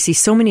think we see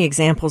so many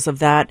examples of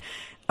that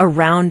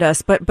around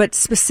us, but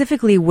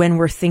specifically when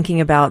we're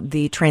thinking about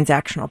the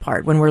transactional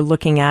part, when we're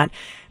looking at,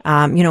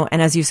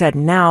 and as you said,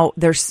 now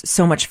there's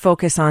so much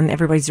focus on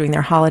everybody's doing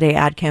their holiday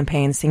ad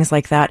campaigns, things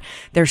like that.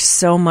 There's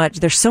so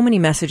many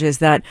messages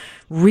that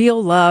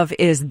real love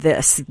is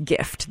this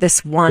gift,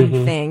 this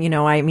one thing,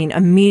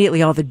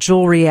 immediately all the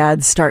jewelry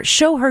ads start,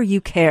 show her you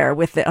care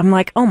with it. I'm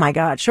like, oh my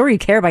God, show her you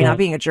care by not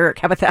being a jerk.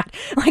 How about that?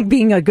 Like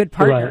being a good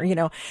partner,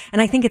 right.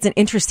 And I think it's an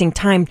interesting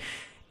time.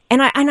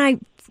 And I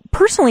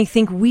personally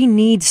think we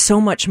need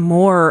so much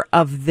more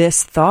of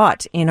this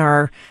thought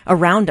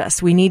around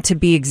us. We need to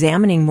be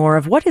examining more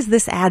of, what is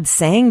this ad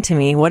saying to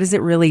me? What is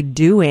it really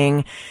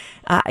doing?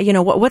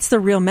 What's the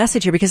real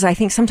message here? Because I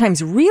think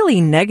sometimes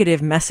really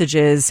negative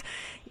messages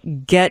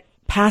get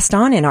passed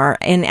on in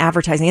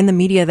advertising, in the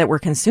media that we're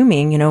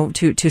consuming,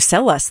 to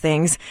sell us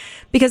things.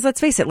 Because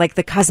let's face it, like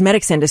the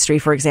cosmetics industry,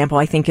 for example,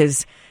 I think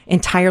is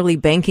entirely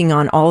banking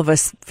on all of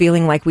us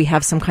feeling like we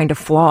have some kind of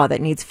flaw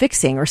that needs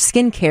fixing, or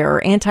skincare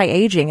or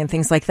anti-aging and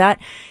things like that.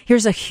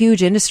 Here's a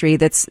huge industry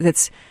that's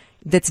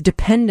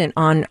dependent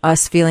on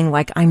us feeling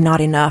like, I'm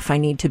not enough. I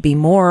need to be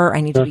more.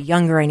 I need to be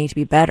younger. I need to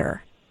be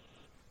better.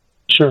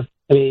 Sure.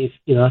 I mean,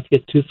 not to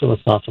get too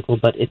philosophical,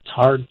 but it's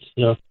hard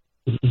to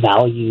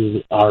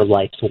value our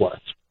life's worth.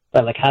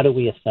 Right? Like, how do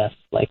we assess,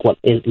 like, what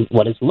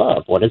is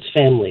love? What is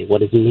family?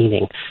 What is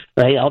meaning?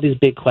 Right? All these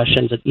big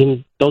questions.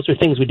 Those are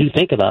things we do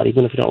think about,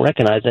 even if we don't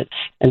recognize it.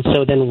 And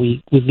so then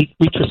we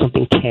reach for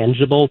something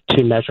tangible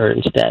to measure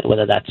instead,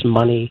 whether that's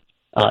money,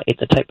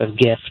 it's a type of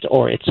gift,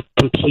 or it's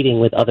competing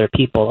with other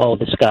people. Oh,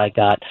 this guy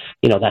got,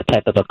 that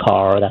type of a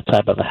car or that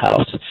type of a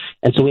house.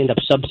 And so we end up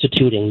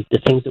substituting the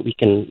things that we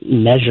can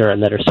measure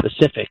and that are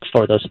specific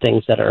for those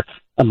things that are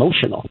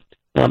emotional.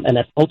 And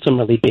that's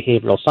ultimately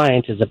behavioral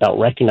science is about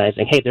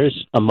recognizing, hey,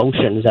 there's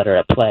emotions that are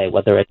at play,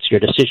 whether it's your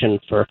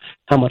decision for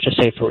how much to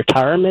save for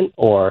retirement,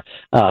 or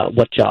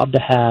what job to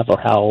have, or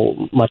how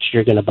much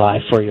you're going to buy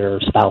for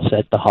your spouse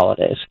at the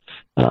holidays.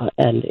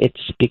 And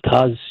it's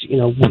because,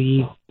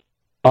 we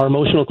are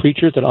emotional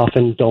creatures that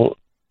often don't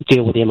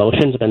deal with the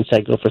emotions and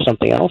instead go for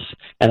something else.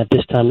 And at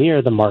this time of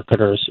year, the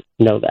marketers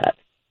know that.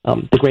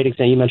 The great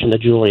example, you mentioned the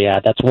jewelry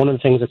ad. That's one of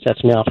the things that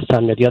sets me off this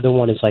time of year. The other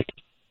one is like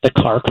the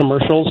car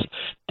commercials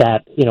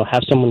that,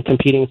 have someone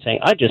competing saying,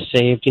 I just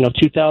saved,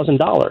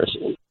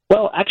 $2,000.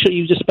 Well, actually,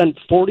 you just spent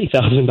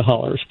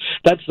 $40,000.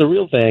 That's the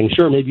real thing.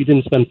 Sure, maybe you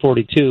didn't spend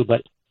 42,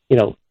 but,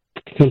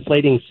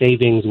 conflating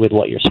savings with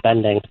what you're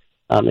spending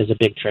is a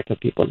big trick of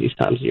people these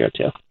times of year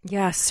too.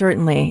 Yeah,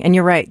 certainly. And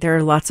you're right. There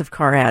are lots of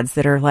car ads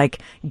that are like,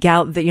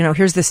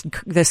 here's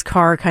this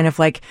car kind of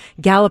like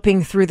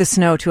galloping through the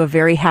snow to a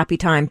very happy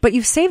time, but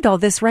you've saved all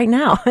this right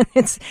now.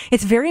 It's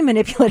very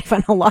manipulative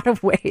in a lot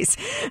of ways.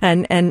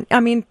 And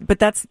I mean, but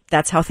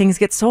that's how things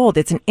get sold.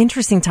 It's an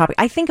interesting topic.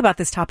 I think about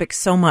this topic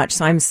so much.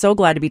 So I'm so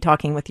glad to be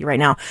talking with you right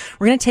now.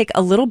 We're going to take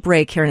a little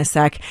break here in a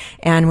sec.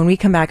 And when we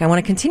come back, I want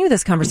to continue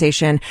this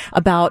conversation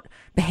about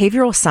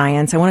behavioral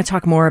science. I want to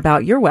talk more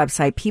about your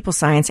website, People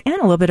Science, and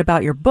a little bit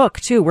about your book,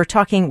 too. We're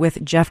talking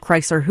with Jeff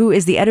Kreisler, who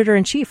is the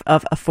editor-in-chief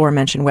of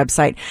aforementioned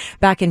website.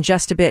 Back in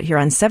just a bit here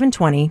on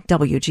 720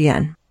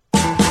 WGN.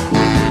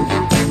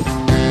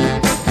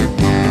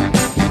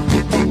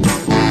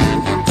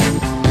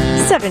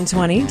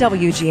 720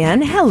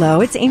 WGN.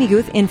 Hello, it's Amy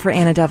Guth in for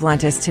Anna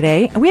Dovlantis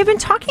today. We have been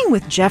talking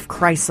with Jeff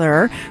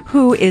Kreisler,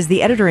 who is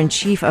the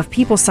editor-in-chief of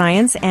People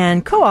Science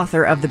and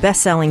co-author of the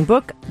best-selling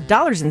book,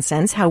 Dollars and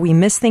Cents, How We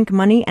Misthink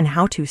Money and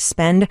How to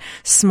Spend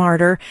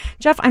Smarter.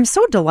 Jeff, I'm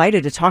so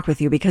delighted to talk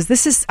with you because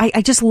this is,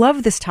 I just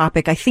love this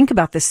topic. I think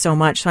about this so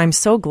much, so I'm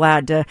so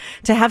glad to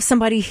have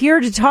somebody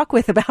here to talk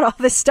with about all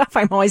this stuff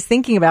I'm always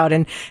thinking about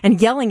and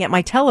yelling at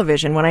my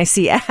television when I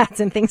see ads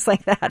and things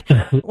like that.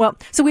 Well,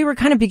 so we were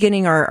kind of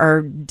beginning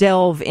our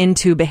delve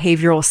into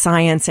behavioral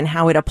science and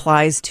how it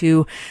applies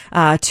to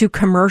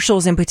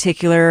commercials in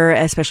particular,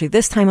 especially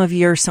this time of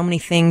year. So many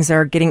things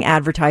are getting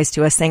advertised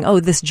to us saying,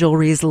 oh, this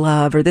jewelry is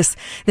love, or this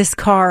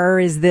car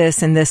is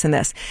this and this and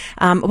this.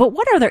 But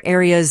what other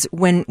areas,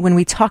 when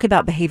we talk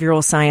about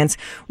behavioral science,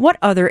 what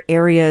other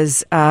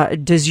areas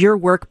does your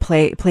work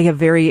play a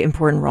very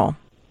important role?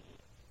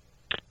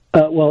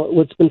 Well,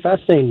 what's been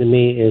fascinating to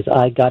me is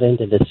I got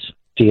into this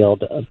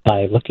field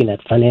by looking at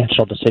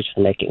financial decision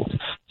making.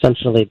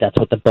 Essentially, that's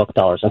what the book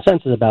Dollars and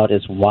Cents is about,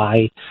 is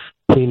why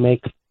we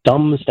make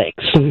dumb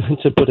mistakes,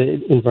 to put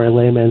it in very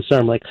layman's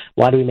term. Like,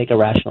 why do we make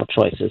irrational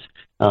choices,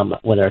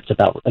 whether it's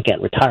about,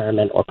 again,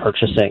 retirement or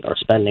purchasing or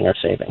spending or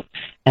saving?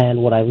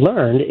 And what I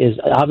learned is,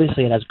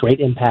 obviously, it has great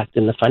impact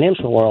in the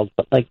financial world,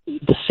 but like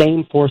the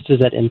same forces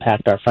that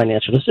impact our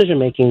financial decision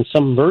making,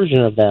 some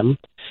version of them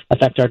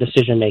affect our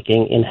decision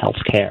making in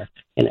healthcare,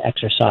 in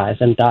exercise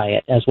and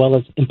diet, as well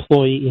as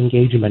employee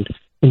engagement,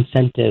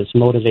 incentives,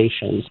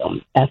 motivations,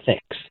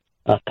 ethics,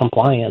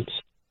 compliance,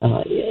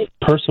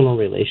 personal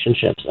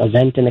relationships,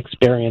 event and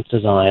experience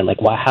design, like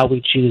how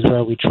we choose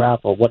where we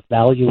travel, what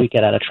value we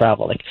get out of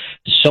travel. Like,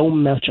 so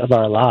much of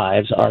our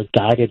lives are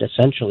guided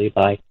essentially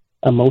by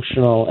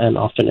emotional and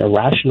often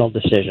irrational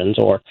decisions,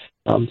 or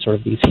sort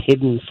of these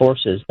hidden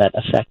forces that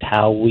affect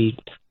how we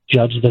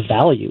judge the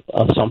value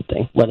of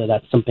something, whether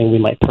that's something we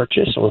might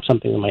purchase or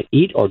something we might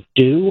eat or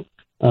do,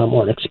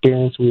 or an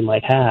experience we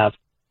might have.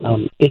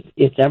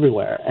 It's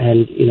everywhere.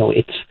 And,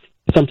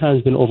 it's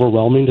sometimes been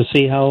overwhelming to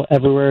see how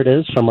everywhere it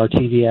is, from our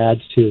TV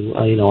ads to,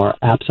 our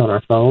apps on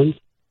our phones.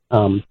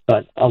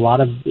 But a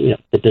lot of,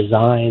 the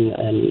design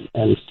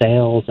and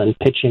sales and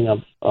pitching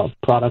of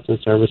products and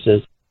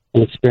services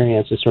and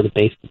experience is sort of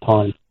based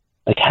upon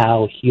like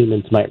how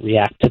humans might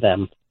react to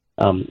them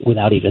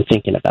without even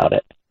thinking about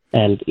it.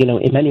 And,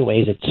 in many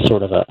ways, it's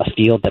sort of a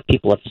field that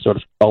people have sort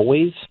of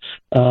always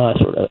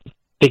sort of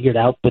figured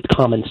out with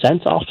common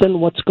sense often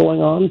what's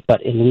going on.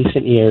 But in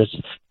recent years,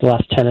 the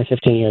last 10 or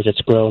 15 years, it's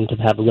grown to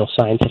have real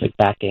scientific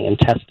backing and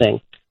testing,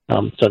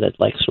 so that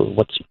like sort of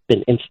what's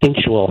been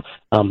instinctual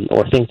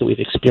or things that we've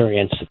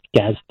experienced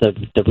has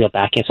the real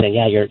backing, saying,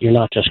 yeah, you're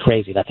not just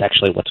crazy. That's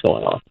actually what's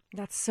going on.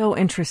 That's so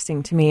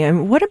interesting to me.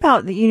 And what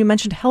about, you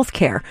mentioned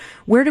healthcare.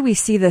 Where do we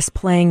see this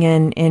playing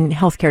in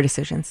healthcare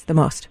decisions the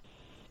most?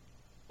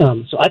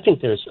 So I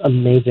think there's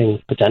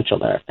amazing potential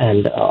there,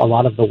 and a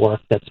lot of the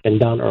work that's been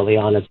done early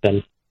on has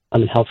been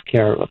in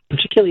healthcare,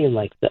 particularly in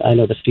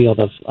the field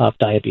of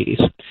diabetes.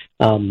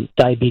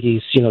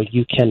 Diabetes,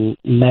 you can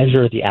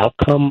measure the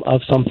outcome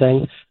of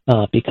something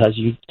because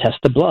you test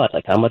the blood,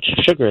 like how much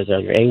sugar is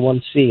there, your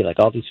A1C, like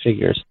all these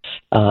figures,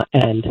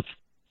 and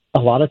a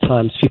lot of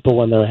times people,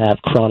 when they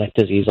have chronic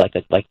disease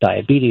like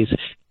diabetes,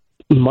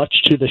 much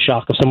to the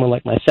shock of someone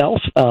like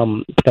myself,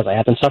 because I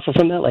haven't suffered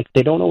from that, like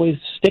they don't always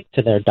stick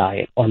to their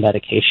diet or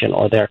medication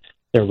or their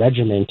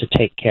regimen to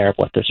take care of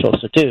what they're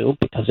supposed to do,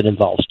 because it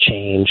involves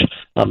change,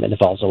 it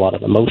involves a lot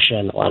of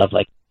emotion, a lot of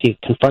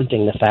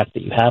confronting the fact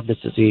that you have this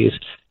disease.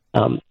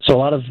 So a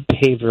lot of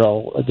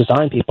behavioral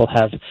design people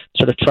have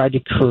sort of tried to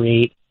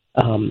create,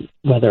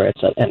 whether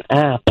it's an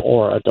app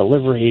or a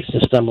delivery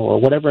system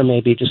or whatever it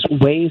may be, just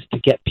ways to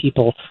get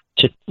people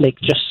to make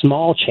just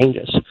small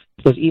changes,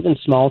 because even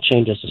small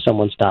changes to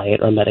someone's diet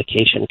or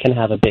medication can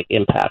have a big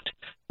impact.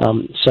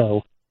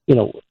 So,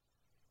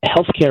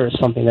 healthcare is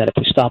something that if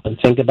we stop and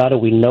think about it,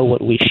 we know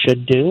what we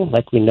should do.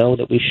 Like, we know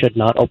that we should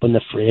not open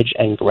the fridge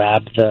and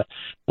grab the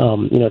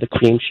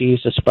cream cheese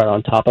to spread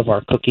on top of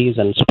our cookies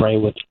and spray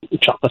with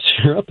chocolate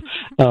syrup.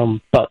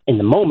 But in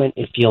the moment,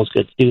 it feels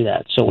good to do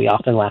that. So we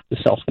often lack the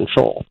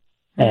self-control.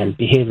 And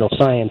behavioral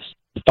science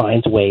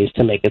finds ways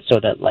to make it so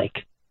that,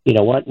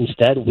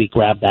 instead we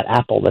grab that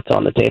apple that's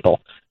on the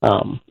table.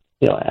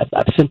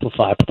 I've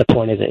simplified, but the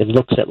point is it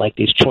looks at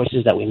these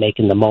choices that we make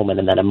in the moment,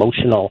 and that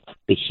emotional,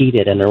 the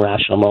heated and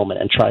irrational moment,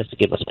 and tries to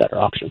give us better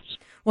options.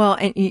 Well,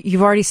 and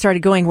you've already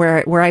started going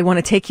where I want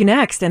to take you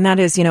next, and that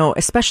is,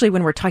 especially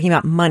when we're talking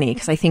about money,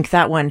 because I think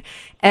that one,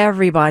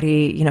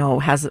 everybody,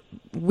 has,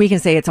 we can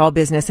say it's all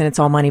business and it's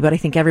all money, but I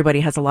think everybody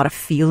has a lot of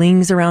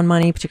feelings around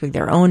money, particularly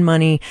their own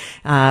money,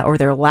 or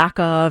their lack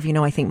of.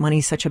 I think money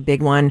is such a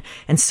big one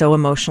and so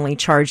emotionally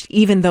charged,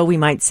 even though we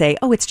might say,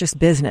 oh, it's just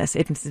business.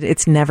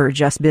 It's never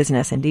just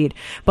business, indeed.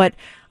 But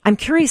I'm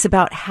curious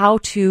about how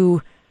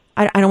to,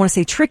 I don't want to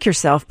say trick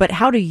yourself, but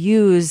how to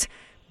use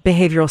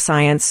behavioral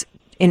science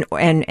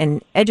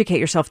and educate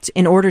yourself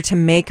in order to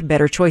make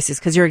better choices.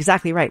 Because you're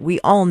exactly right. We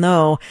all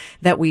know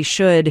that we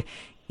should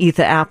eat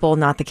the apple,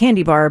 not the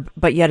candy bar.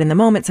 But yet in the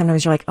moment,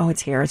 sometimes you're like, oh,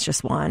 it's here. It's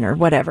just one or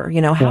whatever.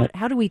 You know,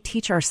 how do we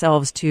teach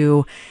ourselves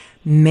to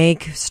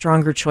make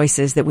stronger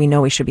choices that we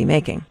know we should be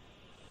making?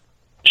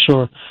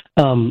 Sure.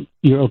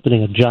 You're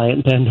opening a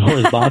giant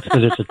Pandora's box because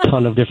there's a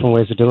ton of different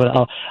ways to do it.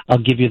 I'll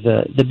give you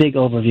the big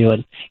overview,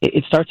 and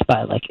it starts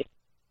by like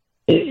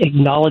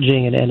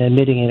acknowledging and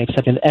admitting and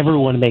accepting that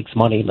everyone makes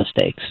money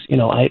mistakes. You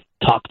know, I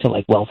talk to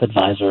like wealth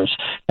advisors,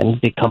 and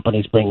big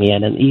companies bring me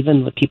in, and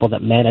even the people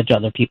that manage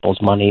other people's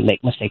money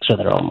make mistakes with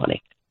their own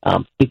money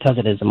because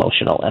it is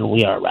emotional and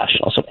we are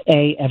irrational. So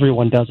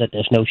everyone does it.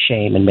 There's no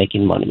shame in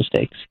making money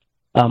mistakes.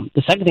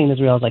 The second thing is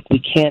to realize like we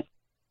can't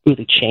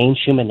really change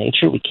human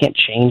nature. We can't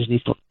change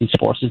these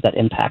forces that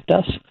impact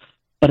us.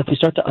 But if we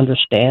start to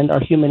understand our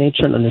human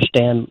nature and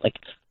understand like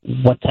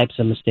what types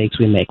of mistakes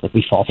we make, like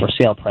we fall for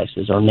sale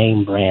prices or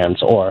name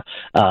brands, or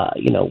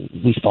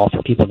we fall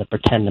for people that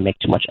pretend to make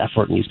too much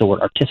effort and use the word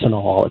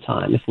artisanal all the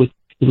time. If we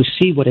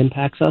see what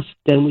impacts us,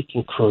 then we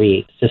can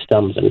create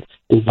systems and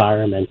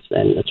environments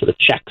and sort of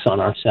checks on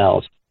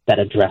ourselves that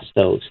address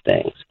those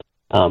things.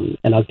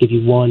 And I'll give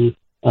you one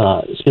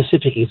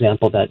specific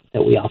example that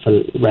we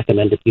often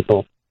recommend to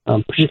people,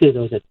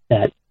 particularly those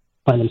that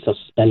find themselves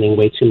spending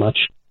way too much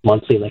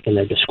monthly, like in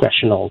their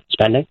discretional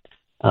spending.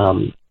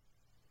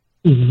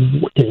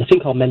 There's a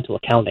thing called mental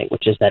accounting,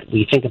 which is that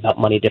we think about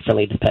money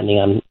differently depending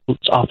on,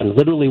 it's often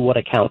literally what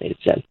account it's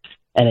in.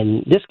 And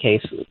in this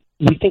case,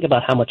 we think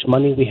about how much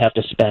money we have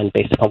to spend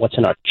based upon what's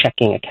in our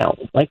checking account,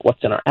 like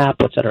what's in our app,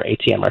 what's at our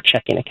ATM, our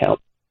checking account.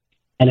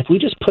 And if we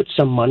just put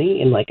some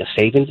money in like a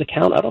savings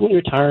account, I don't mean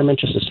retirement,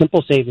 just a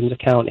simple savings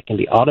account, it can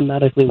be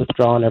automatically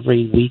withdrawn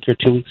every week or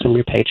 2 weeks from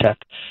your paycheck.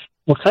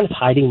 We're kind of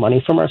hiding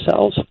money from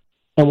ourselves,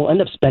 and we'll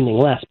end up spending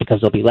less because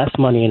there'll be less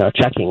money in our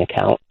checking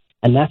account.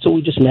 And that's what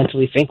we just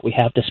mentally think we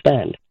have to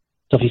spend.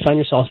 So if you find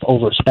yourself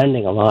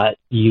overspending a lot,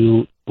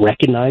 you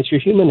recognize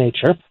your human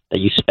nature, that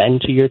you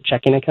spend to your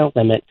checking account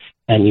limit,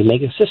 and you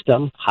make a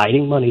system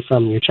hiding money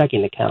from your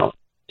checking account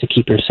to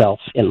keep yourself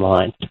in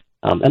line.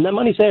 And that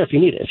money's there if you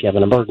need it. If you have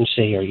an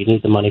emergency or you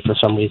need the money for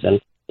some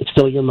reason, it's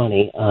still your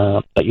money,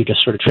 but you're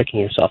just sort of tricking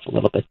yourself a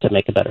little bit to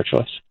make a better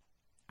choice.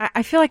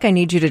 I feel like I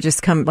need you to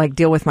just come like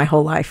deal with my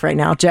whole life right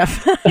now,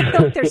 Jeff.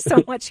 There's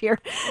so much here.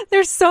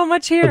 There's so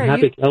much here. I'm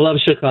happy. I love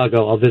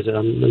Chicago. I'll visit.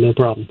 No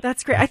problem.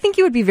 That's great. I think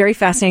you would be very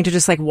fascinating to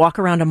just like walk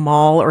around a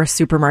mall or a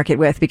supermarket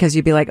with, because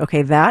you'd be like,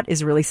 okay, that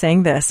is really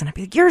saying this. And I'd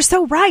be like, you're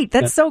so right.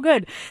 That's so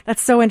good.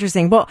 That's so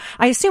interesting. Well,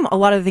 I assume a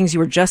lot of the things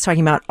you were just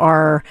talking about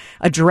are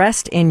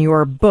addressed in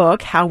your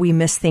book, How We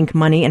Misthink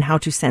Money and How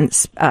to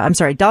Spend,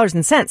 Dollars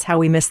and Cents, How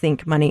We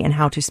Misthink Money and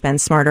How to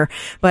Spend Smarter.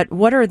 But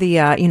what are the,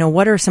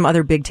 what are some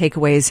other big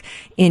takeaways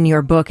in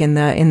your book in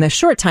the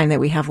short time that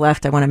we have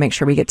left? I want to make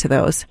sure we get to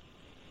those.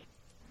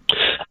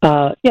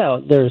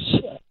 There's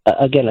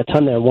again a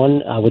ton there.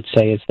 One I would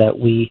say is that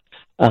we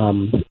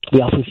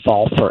often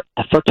fall for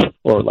effort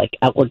or like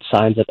outward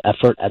signs of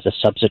effort as a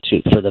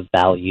substitute for the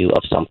value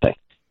of something.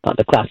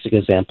 The classic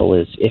example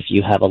is if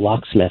you have a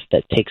locksmith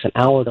that takes an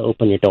hour to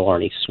open your door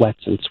and he sweats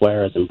and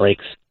swears and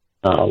breaks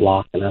a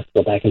lock and has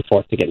to go back and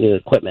forth to get new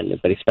equipment,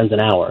 but he spends an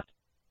hour,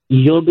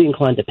 you'll be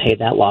inclined to pay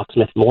that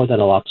locksmith more than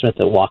a locksmith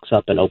that walks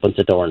up and opens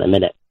the door in a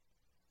minute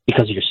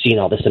because you're seeing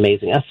all this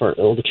amazing effort.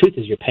 Well, the truth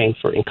is you're paying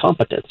for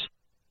incompetence.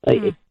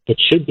 It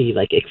should be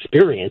like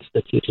experience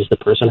that teaches the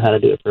person how to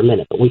do it for a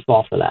minute, but we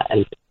fall for that.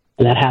 And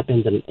that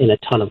happens in a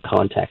ton of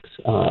contexts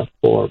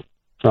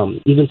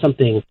from even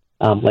something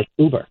like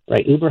Uber,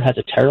 right? Uber has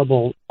a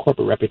terrible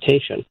corporate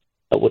reputation.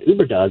 But what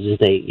Uber does is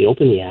you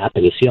open the app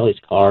and you see all these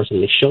cars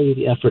and they show you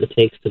the effort it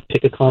takes to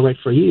pick a car right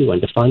for you and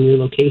to find your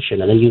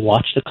location. And then you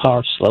watch the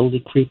car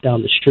slowly creep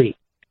down the street.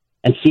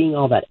 And seeing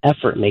all that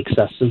effort makes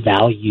us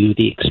value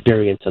the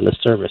experience and the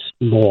service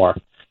more.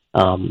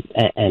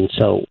 And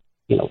so,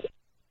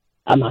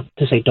 I'm not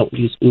to say don't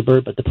use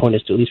Uber, but the point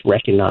is to at least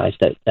recognize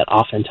that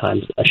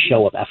oftentimes a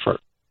show of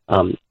effort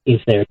is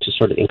there to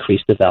sort of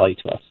increase the value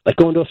to us. Like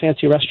going to a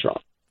fancy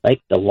restaurant. Like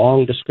the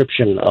long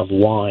description of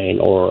wine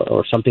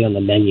or something on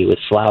the menu is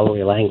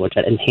flowery language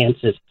that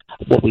enhances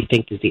what we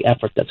think is the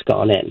effort that's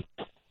gone in.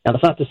 Now,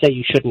 that's not to say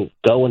you shouldn't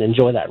go and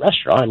enjoy that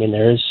restaurant. I mean,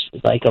 there is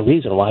like a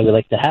reason why we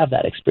like to have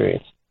that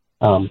experience.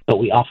 But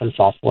we often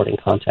fall for it in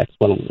context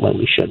when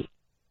we shouldn't.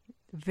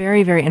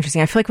 Very, very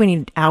interesting. I feel like we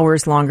need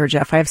hours longer,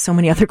 Jeff. I have so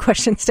many other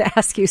questions to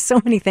ask you,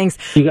 so many things.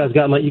 You guys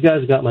got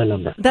my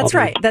number. That's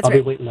right. I'll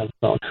be waiting on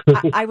the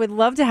phone. I would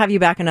love to have you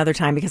back another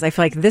time because I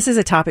feel like this is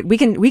a topic we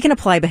can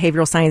apply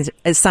behavioral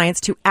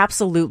science to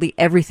absolutely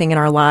everything in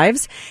our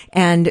lives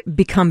and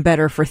become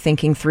better for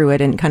thinking through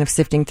it and kind of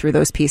sifting through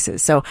those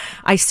pieces. So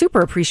I super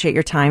appreciate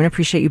your time and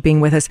appreciate you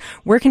being with us.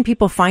 Where can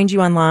people find you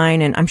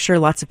online? And I'm sure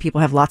lots of people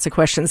have lots of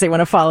questions they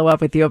want to follow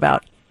up with you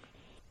about.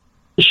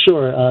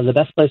 Sure. The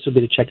best place would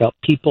be to check out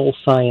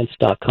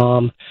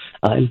peoplescience.com,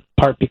 in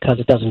part because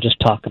it doesn't just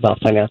talk about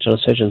financial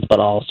decisions, but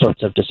all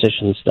sorts of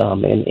decisions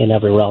in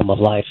every realm of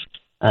life.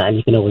 And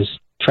you can always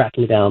track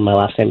me down. My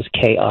last name is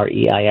Kreisler.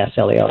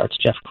 It's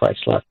Jeff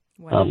Kreisler.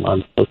 Wow.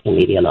 On social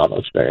media and all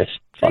those various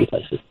fun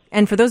places.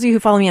 And for those of you who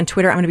follow me on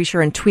Twitter, I'm going to be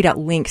sure and tweet out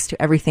links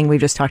to everything we've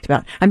just talked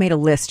about. I made a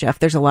list, Jeff.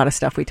 There's a lot of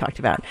stuff we talked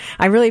about.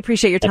 I really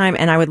appreciate your time,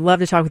 and I would love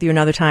to talk with you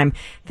another time.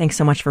 Thanks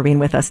so much for being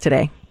with us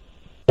today.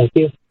 Thank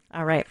you.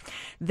 All right.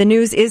 The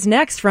news is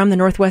next from the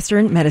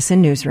Northwestern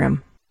Medicine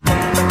Newsroom.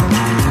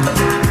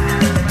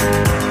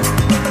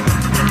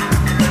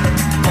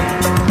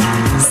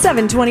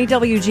 720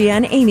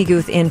 WGN, Amy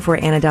Guth in for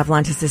Anna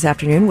Davlantis this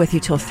afternoon with you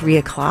till 3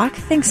 o'clock.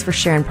 Thanks for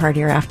sharing part of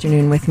your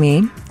afternoon with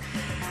me.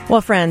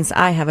 Well, friends,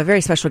 I have a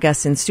very special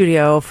guest in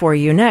studio for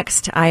you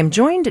next. I am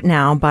joined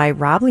now by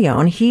Rob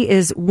Leone. He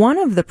is one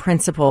of the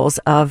principals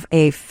of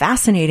a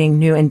fascinating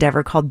new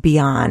endeavor called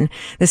Beyond.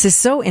 This is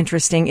so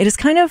interesting. It is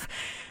kind of...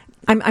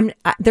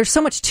 there's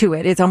so much to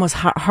it. It's almost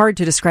hard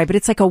to describe, but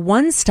it's like a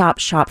one-stop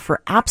shop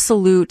for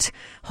absolute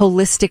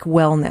holistic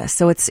wellness.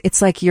 So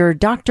it's like your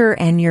doctor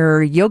and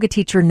your yoga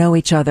teacher know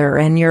each other,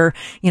 and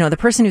the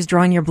person who's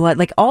drawing your blood,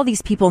 like all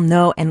these people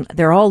know, and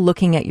they're all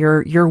looking at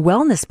your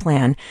wellness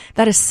plan.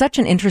 That is such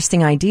an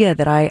interesting idea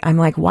that I'm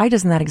like, why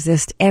doesn't that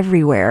exist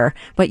everywhere?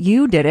 But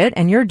you did it,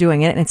 and you're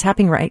doing it, and it's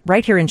happening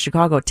right here in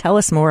Chicago. Tell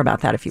us more about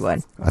that, if you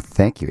would.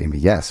 Thank you, Amy.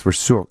 Yes, we're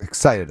so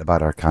excited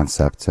about our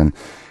concept, and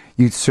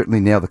you certainly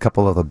nailed a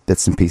couple of the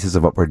bits and pieces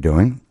of what we're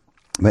doing.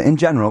 But in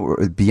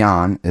general,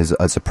 Beyond is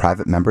a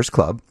private members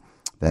club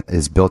that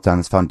is built on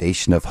this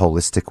foundation of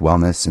holistic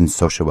wellness and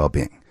social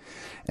well-being.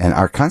 And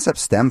our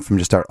concepts stem from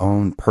just our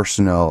own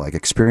personal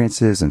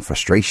experiences and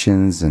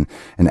frustrations. And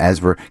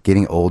as we're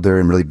getting older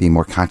and really being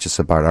more conscious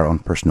about our own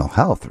personal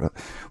health,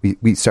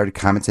 we started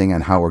commenting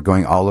on how we're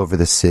going all over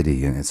the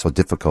city, and it's so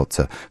difficult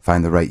to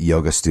find the right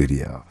yoga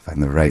studio,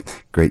 find the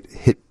right great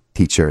HIIT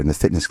teacher in the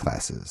fitness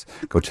classes,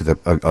 go to the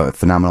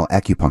phenomenal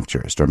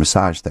acupuncturist or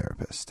massage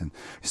therapist. And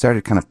we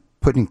started kind of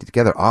putting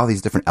together all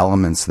these different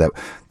elements that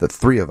the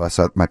three of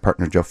us, my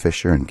partner Joe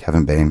Fisher and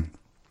Kevin Bain,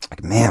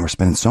 we're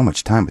spending so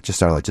much time with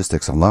just our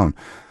logistics alone.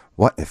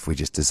 What if we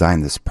just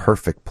designed this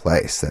perfect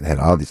place that had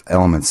all these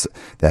elements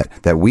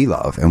that we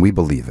love and we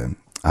believe in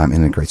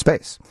a great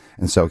space?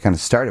 And so we kind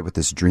of started with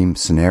this dream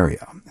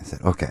scenario. I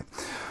said, okay,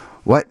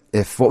 what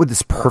would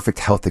this perfect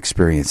health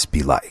experience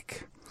be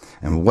like?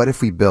 And what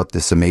if we built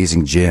this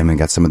amazing gym and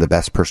got some of the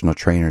best personal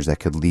trainers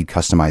that could lead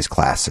customized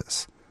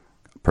classes?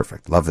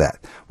 Perfect. Love that.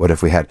 What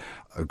if we had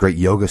a great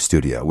yoga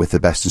studio with the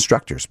best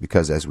instructors?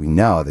 Because as we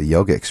know, the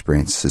yoga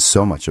experience is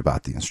so much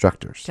about the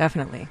instructors.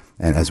 Definitely.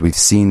 And as we've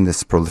seen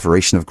this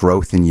proliferation of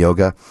growth in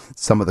yoga,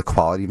 some of the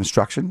quality of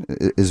instruction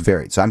is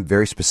varied. So I'm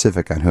very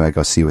specific on who I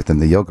go see within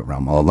the yoga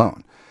realm all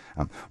alone.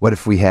 What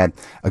if we had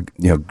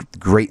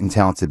great and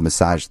talented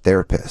massage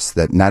therapists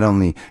that not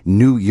only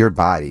knew your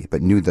body,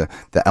 but knew the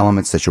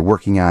elements that you're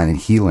working on and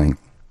healing,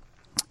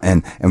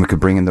 and we could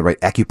bring in the right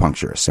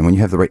acupuncturist. And when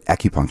you have the right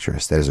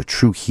acupuncturist that is a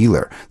true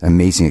healer, an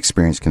amazing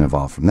experience can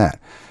evolve from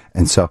that.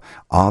 And so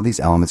all these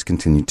elements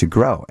continue to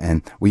grow.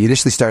 And we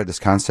initially started this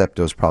concept,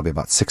 it was probably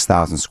about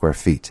 6,000 square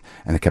feet.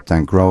 And it kept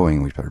on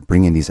growing. We started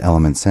bringing these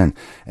elements in.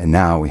 And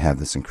now we have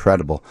this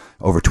incredible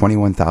over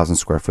 21,000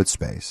 square foot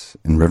space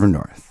in River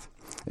North.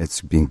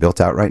 It's being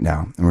built out right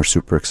now, and we're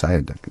super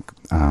excited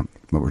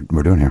what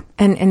we're doing here.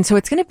 And so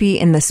it's going to be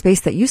in the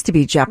space that used to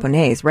be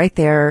Japanese, right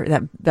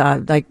there,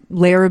 that like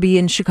Larrabee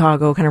in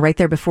Chicago, kind of right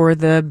there before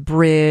the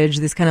bridge,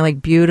 this kind of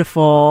like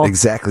beautiful...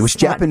 Exactly, which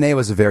Japanese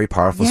was a very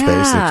powerful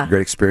space. It's a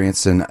great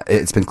experience, and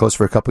it's been closed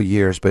for a couple of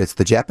years, but it's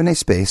the Japanese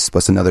space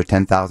plus another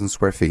 10,000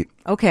 square feet.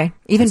 Okay,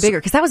 even bigger,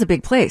 because that was a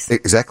big place.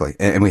 Exactly,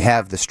 and we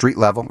have the street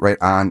level right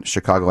on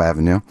Chicago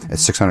Avenue at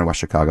 600 West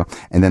Chicago,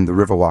 and then the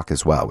Riverwalk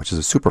as well, which is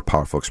a super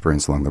powerful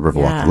experience along the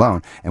Riverwalk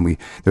alone. And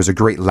there's a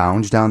great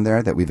lounge down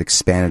there that we've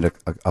expanded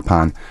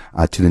upon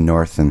to the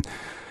north, and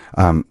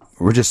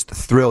we're just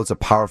thrilled. It's a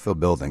powerful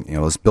building. It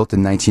was built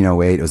in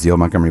 1908. It was the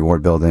old Montgomery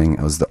Ward building.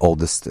 It was the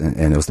oldest,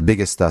 and it was the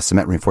biggest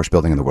cement reinforced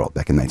building in the world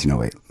back in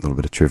 1908. A little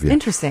bit of trivia.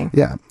 Interesting.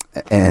 Yeah,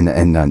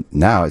 and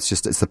now it's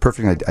the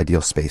perfect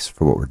ideal space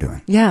for what we're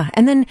doing. Yeah,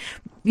 and then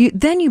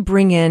you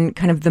bring in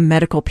kind of the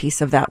medical piece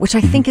of that, which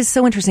I think is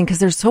so interesting because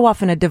there's so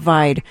often a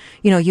divide.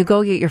 You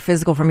go get your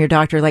physical from your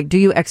doctor, like, do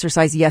you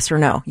exercise? Yes or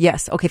no?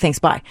 Yes. Okay, thanks.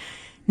 Bye.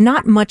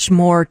 Not much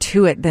more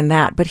to it than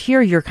that. But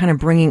here you're kind of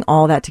bringing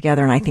all that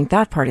together. And I think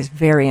that part is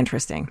very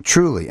interesting.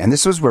 Truly. And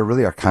this was where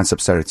really our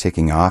concept started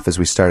taking off as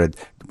we started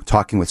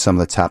talking with some of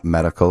the top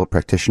medical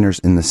practitioners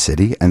in the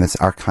city. And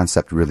our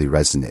concept really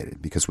resonated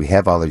because we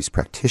have all of these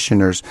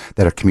practitioners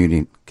that are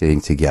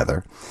communicating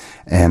together.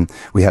 And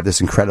we have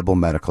this incredible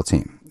medical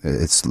team.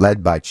 It's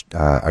led by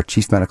our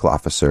chief medical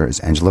officer is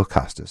Angelo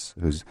Costas,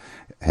 who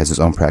has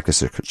his own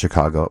practice at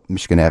Chicago,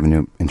 Michigan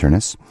Avenue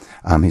internist.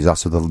 He's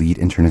also the lead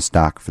internist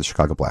doc for the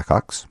Chicago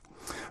Blackhawks.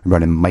 We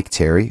brought in Mike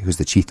Terry, who's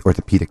the chief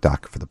orthopedic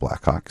doctor for the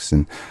Blackhawks.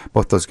 And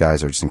both those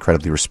guys are just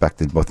incredibly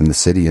respected, both in the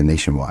city and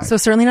nationwide. So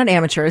certainly not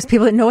amateurs.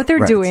 People that know what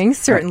they're doing,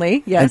 certainly,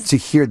 right. yes. And to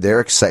hear their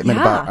excitement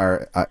about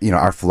our,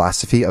 our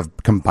philosophy of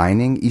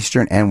combining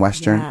Eastern and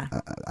Western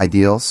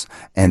ideals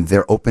and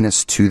their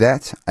openness to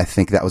that, I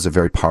think that was a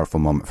very powerful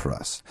moment for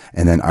us.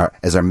 And then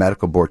as our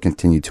medical board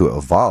continued to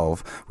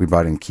evolve, we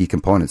brought in key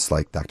components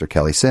like Dr.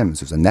 Kelly Sims,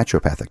 who's a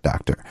naturopathic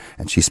doctor,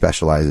 and she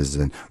specializes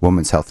in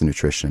women's health and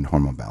nutrition and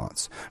hormone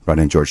balance. Brought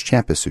in George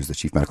Champus, who's the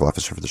chief medical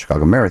officer for the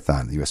Chicago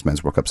Marathon, the U.S.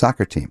 Men's World Cup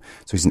soccer team.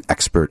 So he's an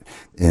expert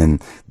in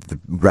the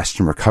rest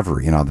and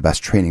recovery and all the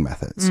best training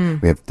methods.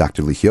 We have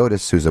Dr. Lee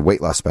Chiotis, who's a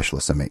weight loss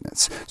specialist in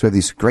maintenance. So we have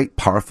these great,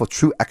 powerful,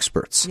 true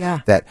experts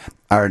that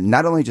are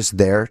not only just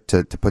there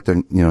to put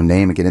their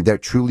name and get in, they're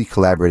truly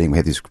collaborating. We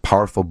have these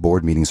powerful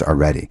board meetings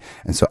already.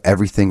 And so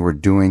everything we're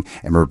doing,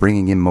 and we're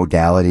bringing in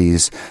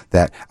modalities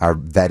that are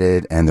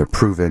vetted and they're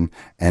proven,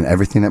 and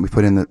everything that we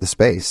put in the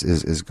space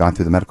is gone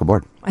through the medical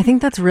board. I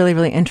think that's really,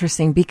 really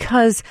interesting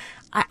because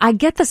I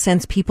get the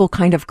sense people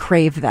kind of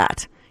crave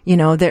that.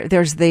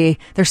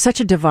 There's such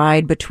a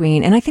divide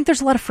between, and I think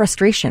there's a lot of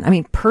frustration. I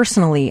mean,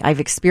 personally, I've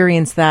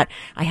experienced that.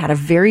 I had a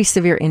very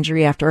severe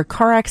injury after a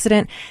car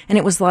accident, and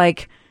it was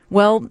like,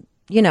 well,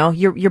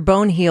 your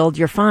bone healed,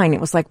 you're fine.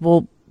 It was like,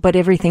 well, but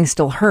everything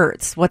still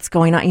hurts. What's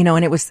going on?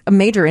 And it was a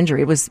major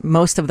injury. It was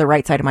most of the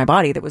right side of my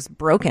body that was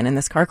broken in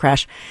this car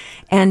crash.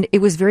 And it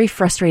was very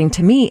frustrating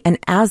to me. And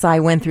as I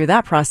went through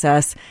that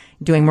process,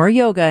 doing more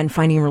yoga and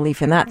finding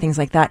relief in that, things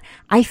like that,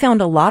 I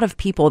found a lot of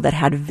people that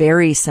had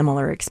very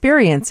similar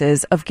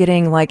experiences of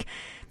getting like,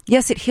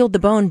 yes, it healed the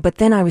bone, but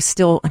then I was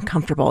still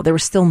uncomfortable. There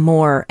was still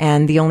more.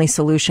 And the only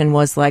solution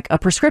was like a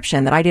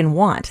prescription that I didn't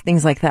want,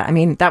 things like that. I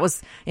mean, that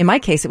was, in my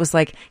case, it was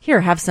like,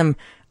 here, have some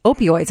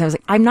opioids. I was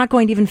like, I'm not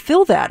going to even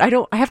feel that.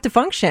 I have to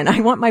function. I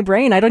want my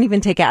brain. I don't even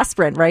take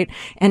aspirin, right?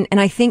 And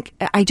I think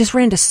I just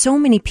ran into so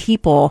many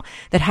people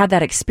that had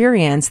that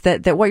experience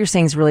that what you're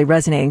saying is really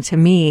resonating to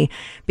me,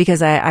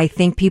 because I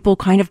think people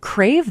kind of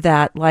crave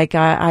that. Like,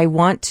 I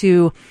want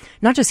to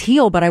not just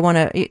heal, but I want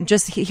to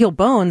just heal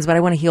bones, but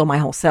I want to heal my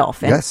whole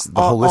self. And yes, the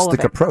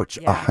holistic approach,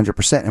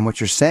 100%. And what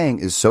you're saying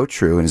is so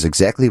true and is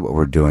exactly what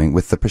we're doing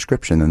with the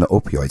prescription and the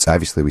opioids.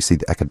 Obviously, we see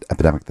the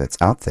epidemic that's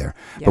out there,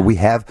 but we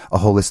have a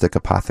holistic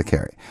apothecary.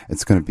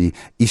 It's going to be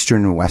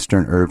Eastern and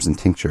Western herbs and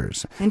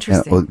tinctures. Interesting.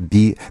 And it will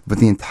be with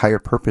the entire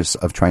purpose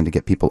of trying to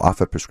get people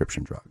off of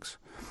prescription drugs.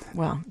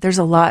 Well, there's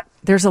a lot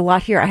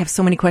here. I have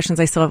so many questions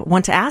I still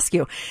want to ask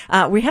you.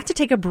 We have to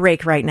take a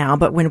break right now,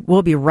 but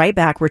we'll be right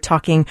back. We're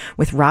talking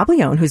with Rob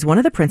Leone, who's one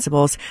of the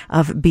principals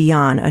of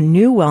Beyond, a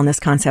new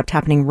wellness concept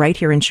happening right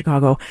here in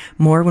Chicago.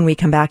 More when we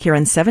come back here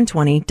on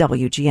 720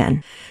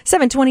 WGN.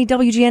 720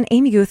 WGN,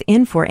 Amy Guth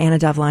in for Anna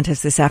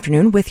Davlantis this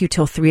afternoon with you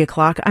till 3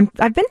 o'clock.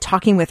 I've been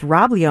talking with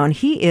Rob Leone.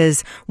 He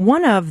is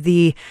one of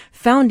the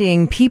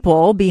founding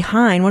people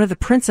behind, one of the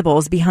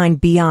principals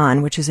behind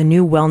Beyond, which is a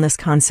new wellness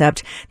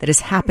concept that is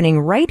happening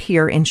right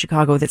here in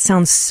Chicago that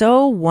sounds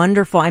so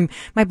wonderful.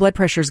 My blood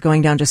pressure is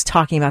going down just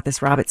talking about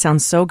this, Rob. It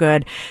sounds so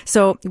good.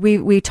 So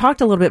we talked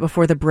a little bit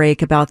before the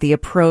break about the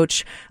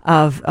approach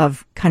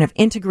of kind of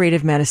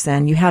integrative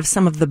medicine. You have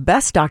some of the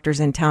best doctors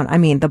in town. I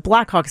mean, the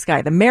Blackhawks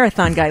guy, the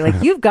marathon guy,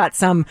 like you've got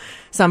some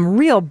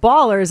real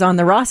ballers on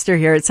the roster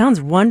here. It sounds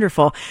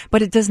wonderful,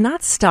 but it does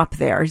not stop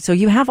there. So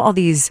you have all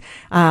these,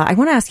 I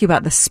want to ask you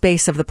about the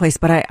space of the place,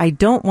 but I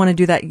don't want to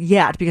do that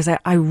yet because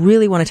I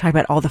really want to talk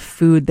about all the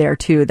food there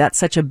too. That's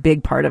such a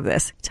big part of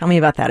this. Tell me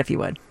about that if you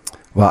would.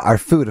 Well, our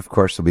food, of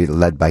course, will be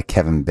led by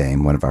Kevin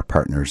Boehm, one of our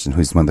partners, and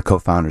who's one of the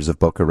co-founders of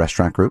Boca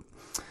Restaurant Group.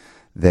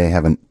 They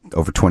have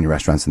over 20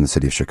 restaurants in the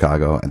city of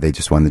Chicago, and they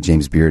just won the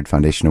James Beard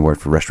Foundation Award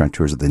for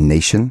Restaurateurs of the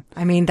Nation.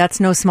 I mean, that's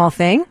no small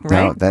thing,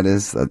 right? No, that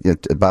is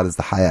about as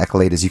the high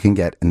accolade as you can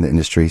get in the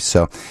industry.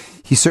 So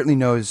he certainly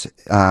knows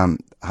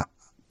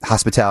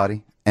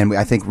hospitality. And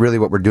I think really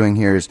what we're doing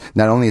here is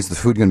not only is the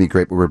food going to be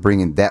great, but we're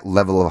bringing that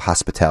level of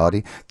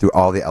hospitality through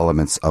all the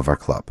elements of our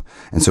club.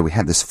 And so we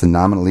have this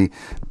phenomenally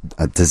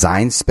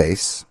designed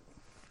space,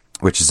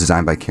 which is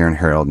designed by Karen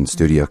Harold in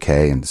Studio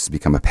K, and this has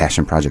become a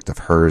passion project of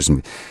hers. And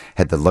we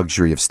had the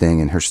luxury of staying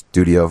in her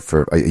studio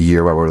for a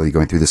year while we're really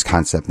going through this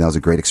concept. And that was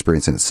a great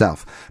experience in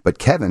itself. But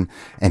Kevin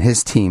and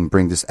his team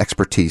bring this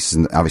expertise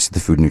in obviously the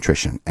food and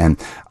nutrition.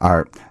 And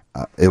our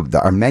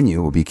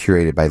menu will be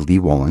curated by Lee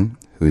Wolin,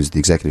 who's the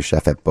executive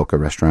chef at Boca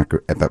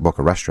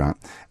Restaurant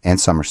and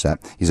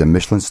Somerset. He's a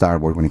Michelin star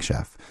award-winning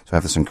chef. So I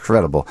have this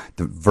incredible,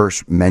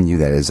 diverse menu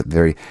that is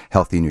very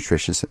healthy and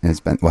nutritious. And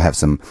we'll have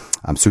some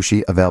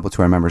sushi available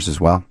to our members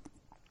as well.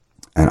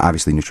 And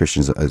obviously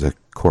nutrition is a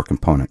core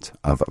component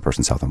of a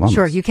person's health and wellness.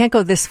 Sure. You can't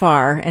go this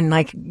far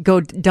and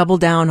go double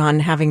down on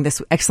having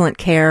this excellent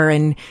care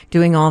and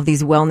doing all of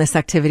these wellness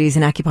activities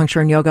and acupuncture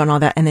and yoga and all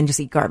that and then just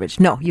eat garbage.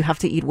 No, you have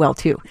to eat well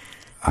too.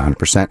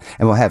 100%.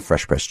 And we'll have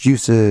fresh pressed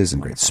juices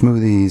and great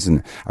smoothies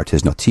and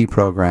artisanal tea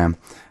program.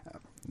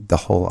 the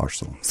whole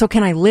arsenal. So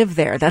can I live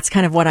there? That's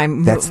kind of what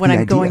I'm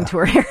going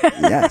toward here.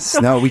 Yes.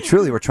 No,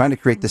 we're trying to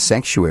create the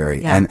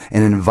sanctuary and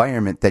an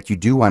environment that you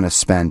do want to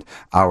spend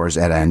hours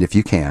at end if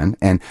you can.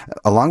 And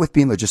along with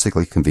being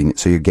logistically convenient,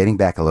 so you're getting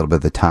back a little bit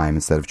of the time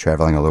instead of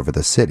traveling all over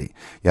the city.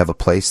 You have a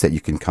place that you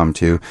can come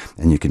to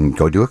and you can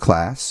go to a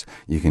class.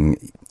 You can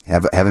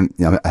have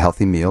a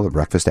healthy meal or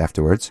breakfast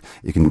afterwards.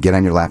 You can get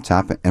on your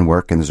laptop and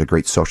work, and there's a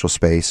great social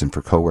space and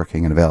for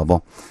co-working and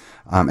available.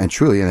 And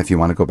truly, and if you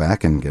want to go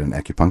back and get an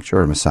acupuncture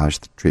or massage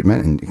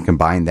treatment and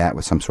combine that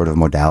with some sort of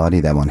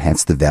modality that will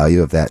enhance the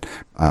value of that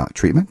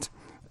treatment,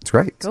 it's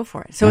great. Go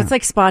for it. So it's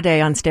like spa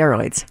day on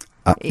steroids.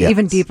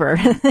 Even Yes. deeper,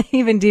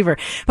 even deeper.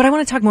 But I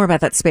want to talk more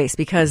about that space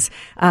because,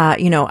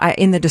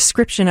 in the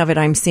description of it,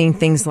 I'm seeing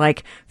things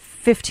like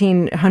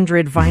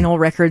 1,500 vinyl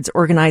records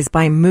organized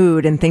by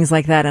mood and things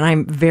like that. And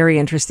I'm very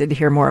interested to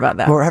hear more about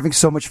that. Well, we're having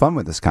so much fun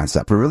with this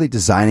concept. We're really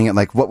designing it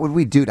like, what would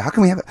we do? How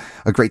can we have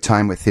a great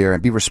time with here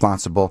and be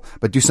responsible,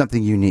 but do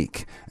something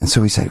unique? And so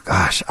we said,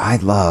 gosh, I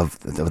love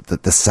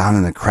the sound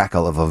and the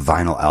crackle of a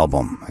vinyl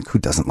album. Like, who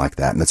doesn't like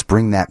that? And let's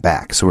bring that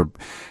back. So we're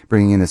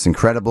bringing in this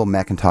incredible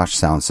Macintosh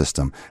sound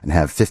system and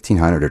have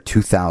 1,500 or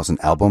 2,000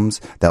 albums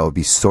that will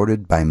be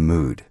sorted by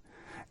mood.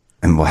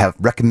 And we'll have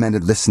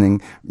recommended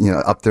listening,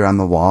 up there on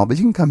the wall. But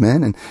you can come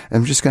in and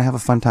I'm just going to have a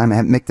fun time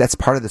and that's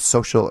part of the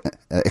social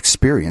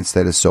experience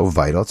that is so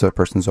vital to a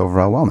person's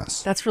overall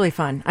wellness. That's really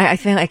fun. I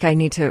feel like I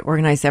need to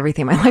organize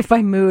everything in my life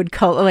by mood,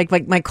 color,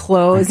 like my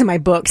clothes and my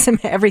books and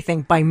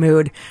everything by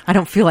mood. I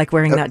don't feel like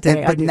wearing that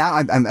today. But now,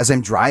 as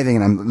I'm driving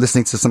and I'm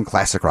listening to some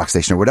classic rock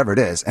station or whatever it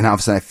is, and all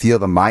of a sudden I feel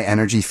my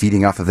energy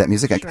feeding off of that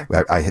music.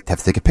 Sure. I have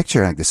to take a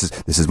picture. Like, this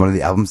is one of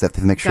the albums that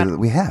to make sure that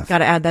we have. Got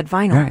to add that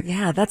vinyl. Right.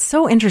 Yeah, that's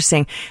so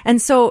interesting.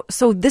 And so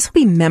this will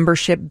be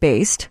membership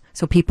based.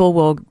 So people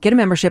will get a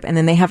membership and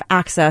then they have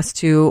access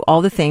to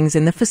all the things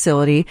in the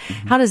facility.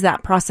 Mm-hmm. How does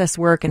that process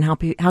work and how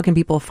can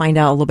people find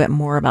out a little bit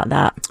more about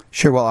that?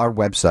 Sure. Well, our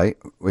website,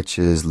 which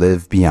is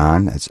Live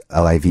Beyond, that's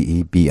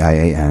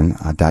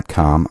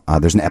LiveBeyan.com.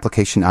 There's an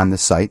application on the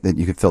site that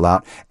you can fill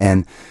out,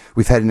 and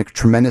we've had a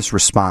tremendous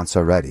response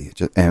already.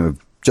 And we've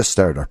just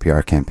started our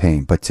PR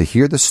campaign, but to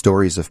hear the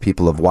stories of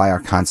people of why our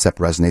concept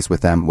resonates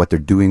with them, what they're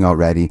doing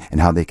already, and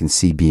how they can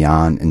see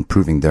beyond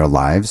improving their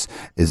lives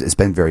it's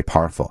been very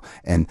powerful.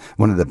 And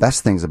one of the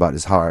best things about it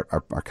is how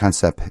our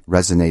concept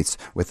resonates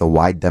with a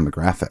wide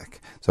demographic.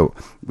 So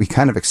we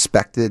kind of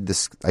expected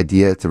this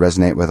idea to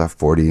resonate with a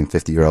 40 and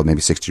 50-year-old,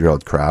 maybe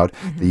 60-year-old crowd.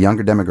 Mm-hmm. The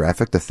younger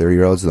demographic, the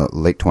 30-year-olds, the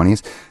late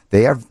 20s,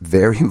 they are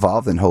very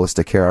involved in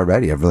holistic care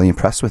already. I'm really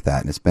impressed with that.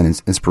 And it's been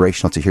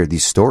inspirational to hear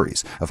these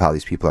stories of how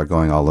these people are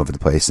going all over the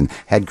place and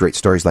had great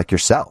stories like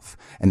yourself.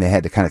 And they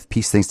had to kind of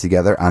piece things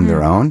together on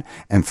their own.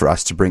 And for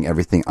us to bring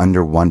everything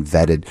under one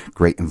vetted,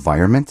 great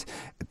environment,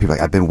 people are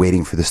like, I've been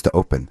waiting for this to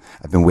open.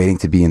 I've been waiting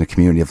to be in a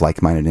community of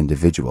like-minded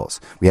individuals.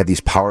 We have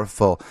these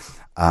powerful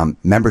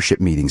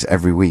membership meetings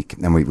every week,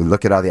 and we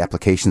look at all the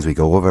applications, we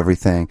go over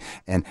everything,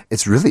 and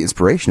it's really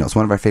inspirational. It's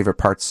one of our favorite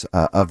parts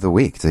of the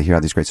week to hear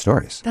all these great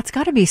stories. That's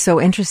got to be so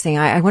interesting.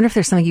 I wonder if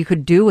there's something you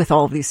could do with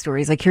all of these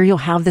stories. Like here you'll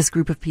have this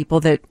group of people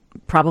that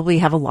probably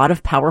have a lot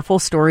of powerful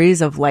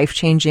stories of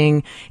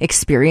life-changing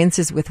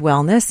experiences with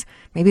wellness.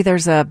 Maybe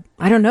there's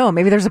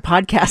maybe there's a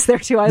podcast there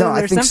too.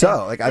 I think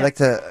so. Like, I like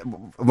to,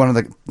 one of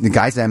the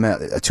guys I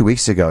met 2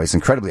 weeks ago, he's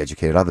incredibly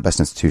educated, all the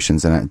best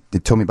institutions, and he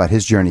told me about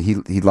his journey.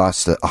 He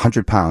lost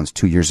 100 pounds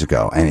 2 years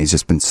ago, and he's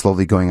just been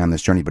slowly going on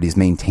this journey, but he's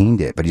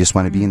maintained it. But he just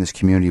wanted to be in this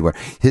community where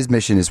his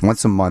mission is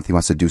once a month, he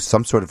wants to do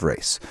some sort of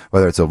race,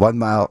 whether it's a 1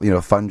 mile,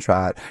 fun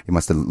trot. He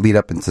wants to lead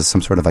up into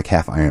some sort of like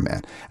half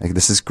Ironman. Like,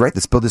 this is great.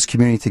 Let's build this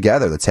community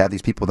together. Let's have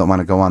these people that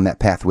want to go on that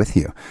path with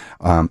you.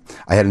 I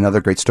had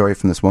another great story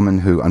from this woman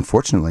who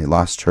unfortunately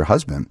lost her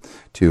husband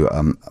to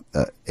one of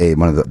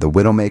the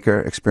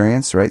Widowmaker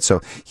experience, right? So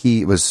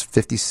he was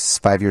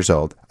 55 years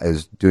old. I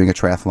was doing a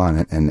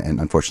triathlon and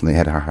unfortunately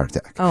had a heart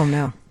attack. Oh,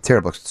 no.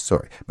 Terrible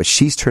story. But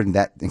she's turned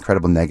that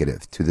incredible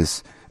negative to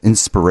this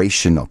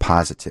inspirational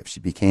positive. She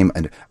became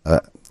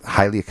a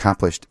highly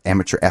accomplished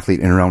amateur athlete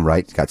in her own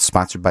right, got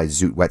sponsored by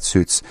Zoot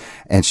wetsuits,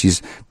 and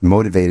she's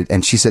motivated.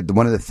 And she said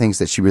one of the things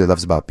that she really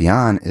loves about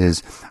Beyond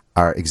is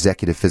our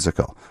executive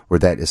physical, where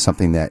that is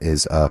something that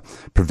is a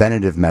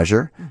preventative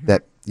measure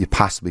that you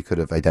possibly could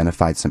have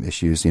identified some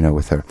issues,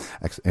 with her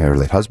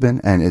late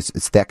husband. And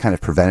it's that kind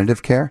of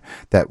preventative care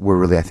that we're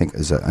really, I think,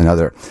 is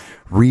another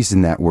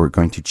reason that we're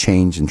going to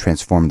change and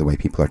transform the way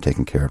people are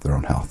taking care of their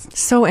own health.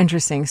 So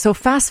interesting. So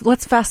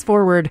let's fast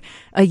forward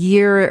a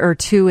year or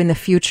two in the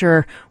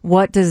future.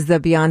 What does the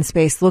Beyond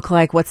space look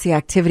like? What's the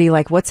activity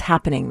like? What's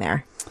happening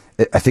there?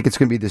 I think it's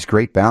going to be this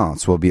great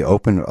balance. We'll be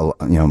open,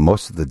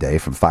 most of the day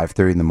from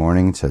 5:30 in the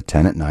morning to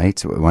 10 at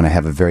night. We want to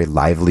have a very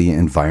lively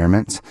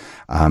environment.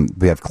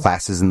 We have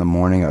classes in the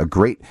morning, a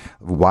great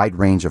wide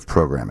range of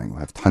programming. We'll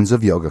have tons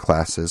of yoga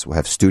classes. We'll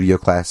have studio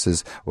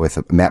classes with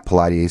mat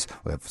Pilates.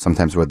 We'll have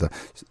sometimes where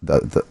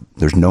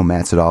there's no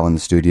mats at all in the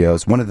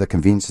studios. One of the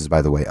conveniences,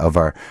 by the way, of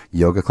our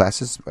yoga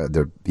classes,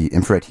 there'll be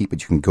infrared heat,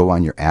 but you can go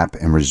on your app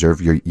and reserve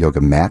your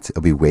yoga mat.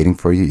 It'll be waiting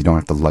for you. You don't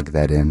have to lug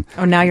that in.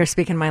 Oh, now you're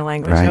speaking my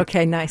language. Right?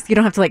 Okay, nice. You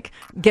don't have to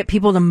get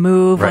people to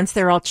move once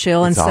they're all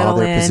chill and settle in. It's all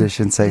their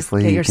position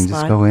safely. You can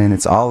just go in.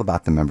 It's all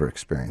about the member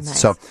experience. Nice.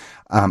 So,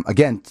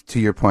 again, to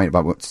your point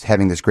about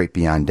having this great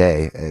Beyond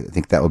Day, I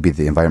think that will be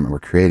the environment we're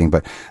creating.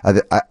 But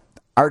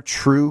our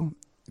true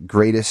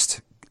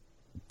greatest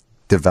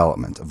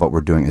development of what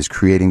we're doing is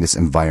creating this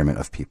environment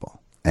of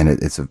people. And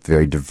it's a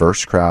very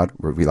diverse crowd.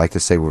 We like to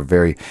say we're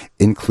very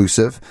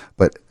inclusive,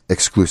 but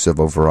exclusive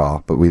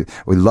overall. But we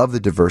love the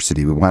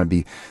diversity. We want to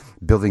be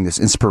building this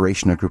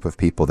inspirational group of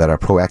people that are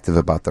proactive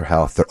about their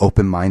health. They're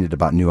open-minded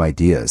about new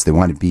ideas. They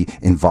want to be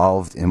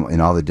involved in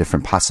all the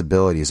different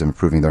possibilities of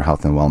improving their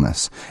health and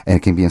wellness. And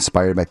it can be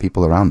inspired by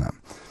people around them.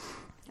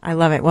 I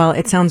love it. Well,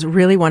 it sounds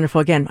really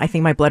wonderful. Again, I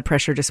think my blood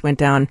pressure just went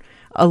down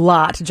a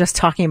lot just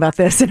talking about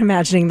this and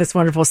imagining this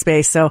wonderful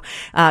space. So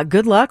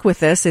good luck with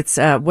this. It's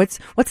what's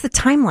the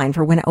timeline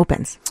for when it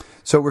opens?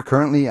 So we're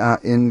currently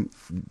in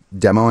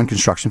demo and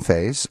construction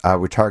phase.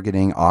 We're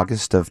targeting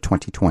August of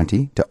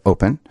 2020 to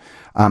open.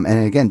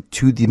 And again,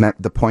 to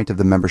the point of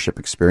the membership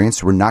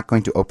experience, we're not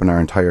going to open our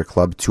entire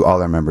club to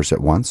all our members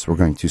at once. We're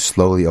going to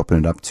slowly open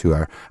it up to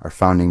our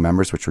founding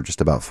members, which we're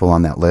just about full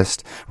on that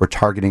list. We're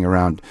targeting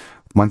around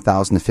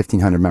 1,000 to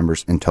 1,500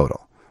 members in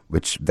total,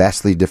 which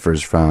vastly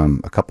differs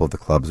from a couple of the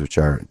clubs, which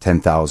are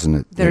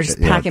 10,000. They're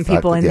just packing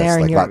people in there.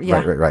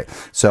 Right.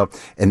 So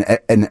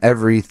in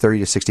every 30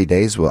 to 60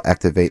 days, we'll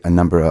activate a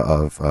number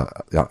of,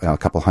 a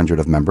couple hundred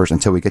of members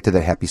until we get to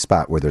the happy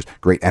spot where there's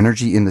great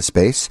energy in the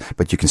space,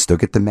 but you can still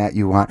get the mat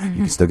you want. Mm-hmm. You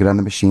can still get on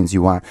the machines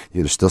you want.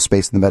 There's still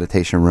space in the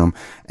meditation room,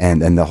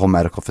 and the whole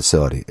medical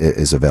facility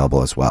is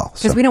available as well.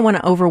 Because we don't want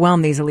to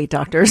overwhelm these elite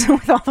doctors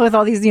with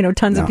all these,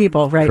 tons of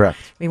people, right? Correct.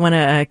 We want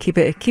to keep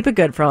it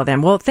good for all of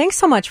them. Well, thanks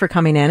so much for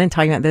coming in and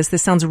talking about this.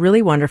 This sounds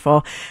really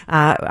wonderful.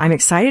 I'm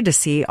excited to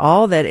see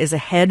all that is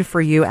ahead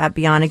for you at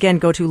Beyond. Again,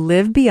 go to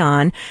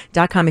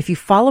livebeyond.com. If you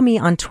follow me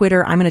on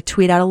Twitter, I'm going to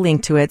tweet out a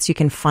link to it so you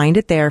can find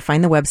it there,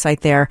 find the website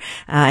there,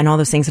 and all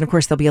those things. And of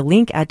course, there'll be a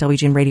link at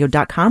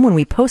WGNradio.com when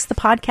we post the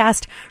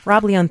podcast.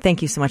 Rob Leone,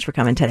 thank you so much for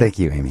coming today. Thank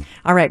you, Amy.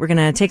 All right, we're going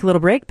to take a little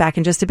break. Back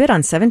in just a bit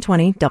on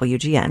 720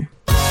 WGN.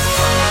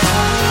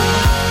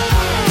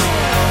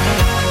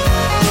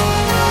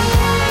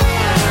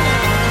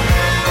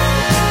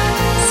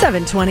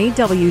 720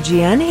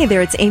 WGN. Hey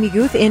there, it's Amy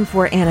Guth in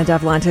for Anna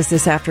Davlantis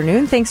this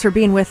afternoon. Thanks for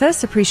being with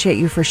us. Appreciate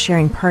you for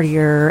sharing part of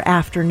your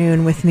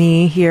afternoon with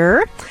me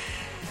here.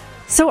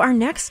 So our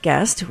next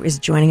guest is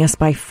joining us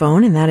by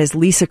phone, and that is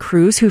Lisa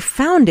Cruz, who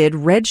founded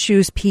Red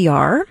Shoes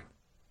PR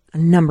a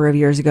number of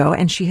years ago,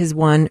 and she has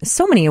won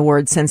so many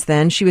awards since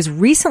then. She was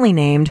recently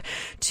named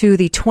to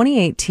the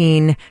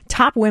 2018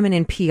 Top Women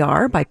in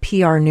PR by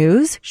PR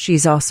News.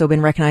 She's also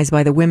been recognized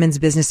by the Women's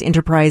Business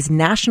Enterprise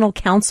National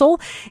Council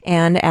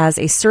and as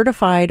a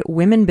certified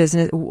women's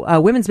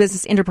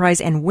business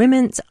enterprise and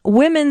women's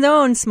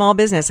owned small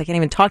business. I can't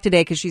even talk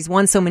today because she's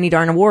won so many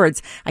darn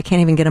awards. I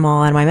can't even get them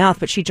all out of my mouth,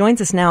 but she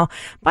joins us now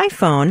by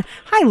phone.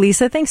 Hi,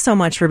 Lisa. Thanks so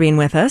much for being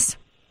with us.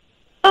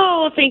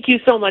 Oh, thank you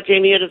so much,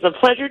 Amy. It is a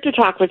pleasure to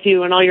talk with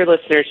you and all your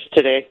listeners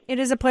today. It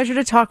is a pleasure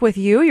to talk with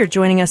you. You're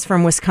joining us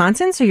from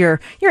Wisconsin, so you're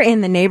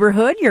in the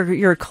neighborhood.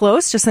 You're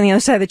close, just on the other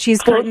side of the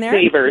cheese curtain there.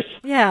 Close neighbors.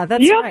 Yeah,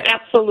 that's right.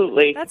 Yep,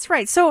 absolutely. That's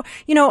right. So,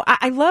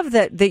 I love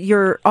that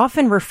you're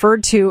often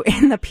referred to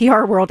in the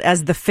PR world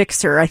as the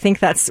fixer. I think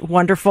that's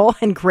wonderful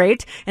and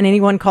great. And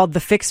anyone called the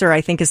fixer,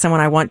 I think, is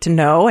someone I want to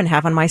know and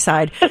have on my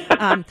side.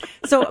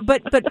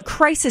 But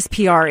crisis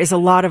PR is a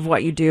lot of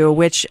what you do,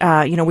 which,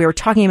 we were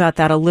talking about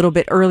that a little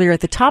bit earlier at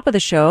the top of the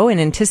show in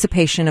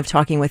anticipation of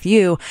talking with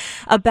you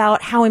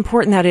about how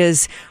important that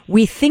is.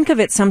 We think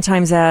of it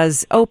sometimes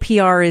as,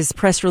 PR is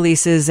press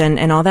releases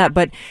and all that,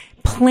 but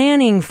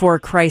planning for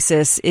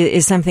crisis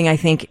is something I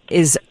think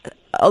is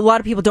a lot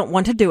of people don't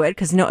want to do it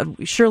because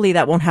surely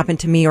that won't happen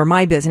to me or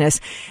my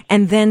business.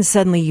 And then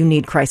suddenly you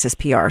need crisis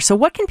PR. So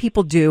what can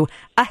people do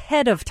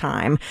ahead of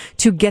time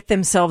to get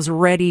themselves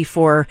ready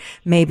for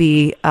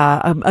maybe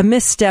a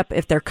misstep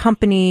if their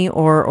company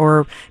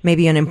or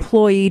maybe an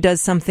employee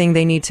does something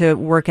they need to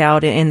work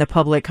out in the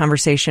public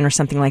conversation or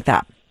something like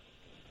that?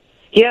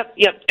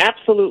 Yep,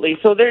 absolutely.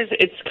 So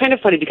it's kind of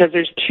funny because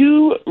there's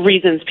two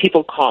reasons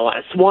people call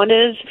us. One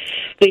is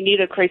they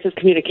need a crisis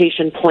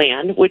communication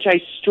plan, which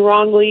I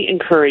strongly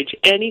encourage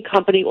any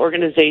company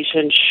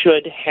organization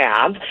should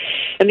have.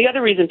 And the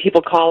other reason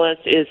people call us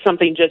is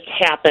something just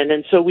happened,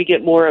 and so we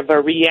get more of a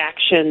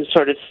reaction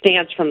sort of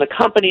stance from the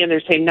company, and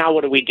they're saying, now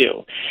what do we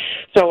do?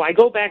 So I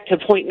go back to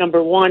point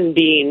number one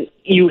being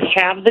you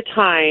have the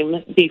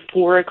time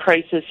before a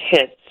crisis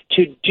hits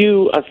to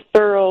do a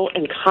thorough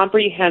and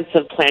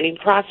comprehensive planning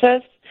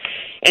process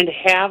and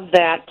have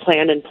that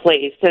plan in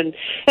place. And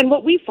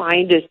what we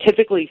find is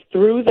typically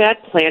through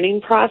that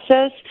planning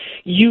process,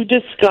 you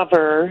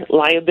discover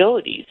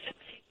liabilities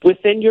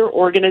within your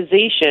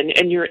organization,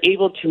 and you're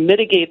able to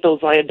mitigate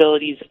those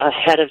liabilities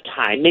ahead of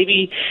time.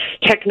 Maybe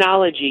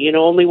technology,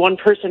 only one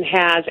person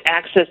has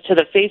access to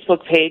the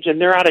Facebook page,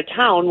 and they're out of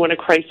town when a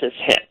crisis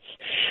hits.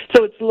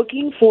 So it's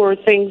looking for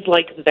things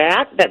like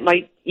that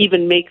might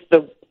even make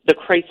the the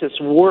crisis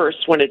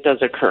worse when it does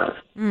occur.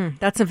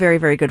 That's a very,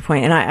 very good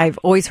point. And I've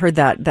always heard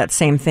that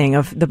same thing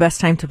of the best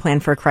time to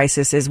plan for a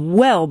crisis is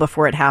well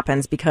before it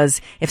happens,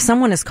 because if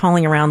someone is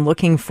calling around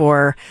looking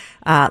for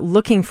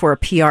a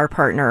PR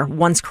partner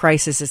once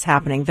crisis is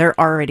happening, they're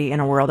already in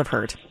a world of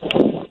hurt.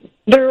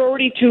 They're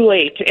already too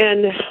late.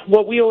 And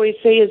what we always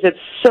say is it's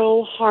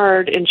so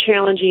hard and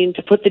challenging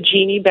to put the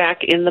genie back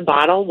in the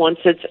bottle once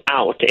it's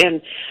out.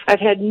 And I've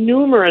had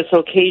numerous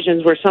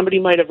occasions where somebody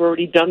might have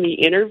already done the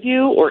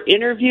interview or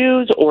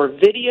interviews or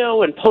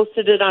video and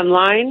posted it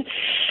online.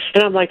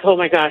 And I'm like, oh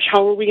my gosh,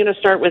 how are we going to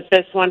start with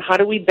this one? How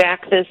do we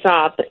back this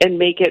up and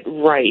make it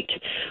right?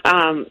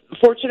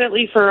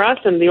 Fortunately for us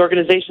and the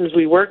organizations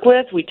we work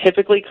with, we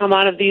typically come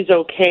out of these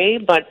okay,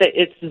 but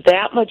it's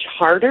that much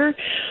harder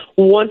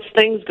once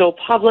things go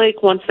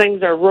public, once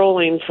things are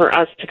rolling, for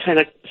us to kind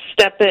of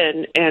step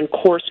in and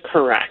course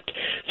correct.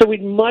 So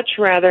we'd much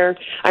rather,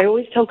 I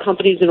always tell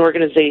companies and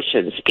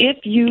organizations, if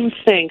you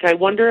think, I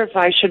wonder if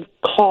I should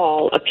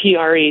call a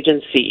PR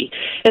agency,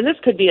 and this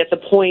could be at the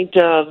point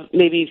of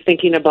maybe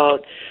thinking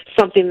about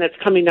something that's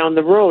coming down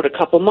the road, a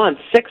couple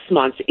months, 6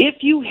 months. If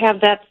you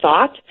have that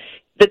thought,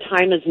 the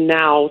time is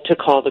now to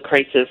call the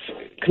crisis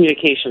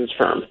communications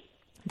firm.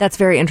 That's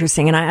very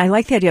interesting. And I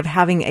like the idea of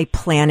having a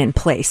plan in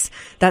place.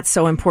 That's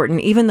so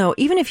important. Even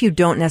if you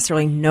don't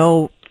necessarily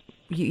know,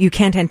 you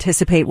can't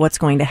anticipate what's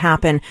going to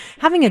happen,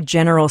 having a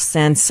general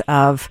sense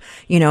of,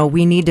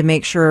 we need to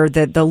make sure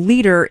that the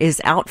leader is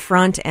out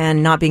front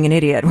and not being an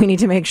idiot. We need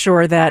to make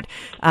sure that,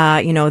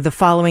 the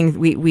following,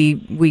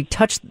 we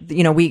touch,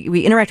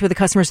 we interact with the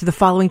customers through the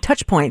following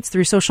touch points,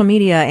 through social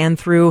media and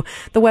through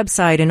the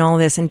website and all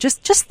this. And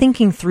just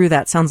thinking through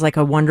that sounds like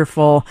a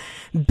wonderful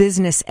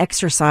business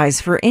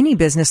exercise for any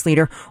business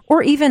leader,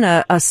 or even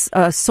a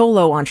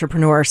solo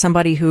entrepreneur,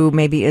 somebody who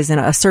maybe is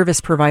a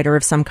service provider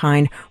of some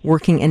kind,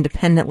 working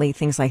independently,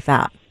 things like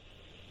that.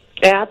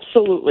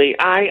 Absolutely.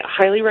 I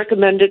highly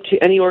recommend it to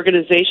any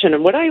organization.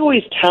 And what I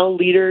always tell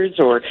leaders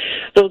or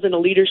those in a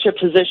leadership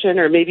position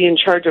or maybe in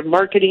charge of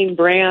marketing,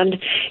 brand,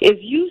 is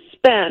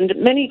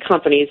many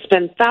companies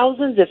spend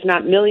thousands, if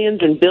not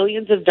millions and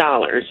billions of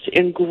dollars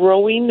in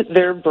growing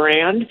their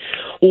brand.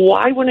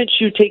 Why wouldn't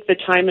you take the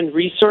time and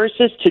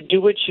resources to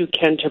do what you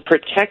can to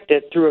protect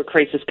it through a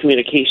crisis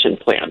communication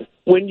plan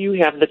when you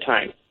have the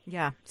time?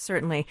 Yeah,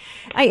 certainly.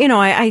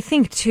 I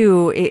think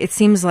too, it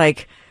seems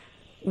like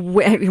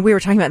we were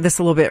talking about this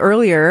a little bit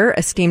earlier.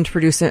 Esteemed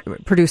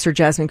producer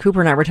Jasmine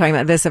Cooper and I were talking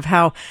about this, of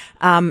how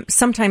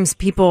sometimes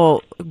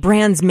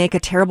brands make a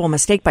terrible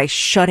mistake by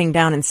shutting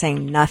down and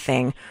saying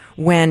nothing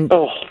when,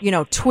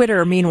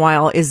 Twitter,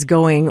 meanwhile, is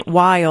going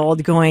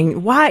wild,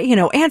 going, why,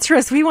 answer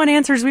us, we want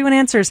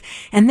answers.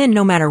 And then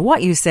no matter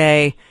what you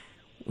say,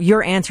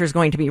 your answer is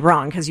going to be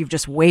wrong because you've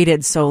just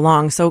waited so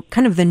long. So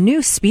kind of the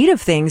new speed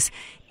of things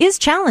is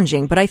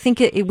challenging, but I think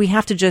we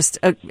have to just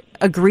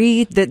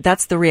agree that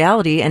that's the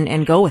reality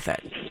and go with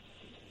it.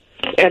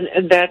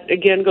 And that,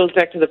 again, goes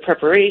back to the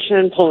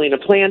preparation, pulling a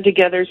plan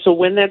together. So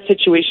when that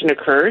situation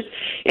occurs,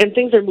 and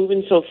things are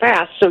moving so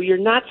fast, so you're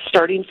not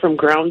starting from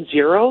ground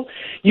zero,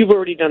 you've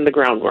already done the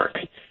groundwork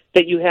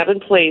that you have in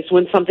place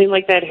when something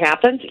like that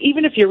happens.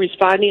 Even if you're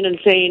responding and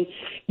saying,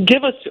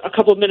 give us a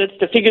couple of minutes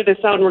to figure this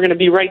out and we're going to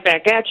be right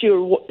back at you,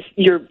 or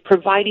you're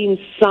providing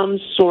some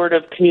sort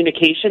of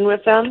communication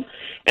with them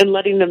and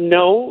letting them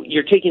know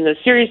you're taking this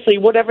seriously,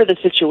 whatever the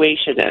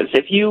situation is.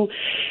 If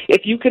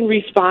you can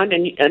respond,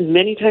 and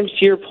many times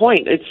to your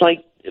point, it's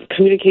like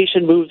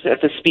communication moves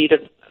at the speed of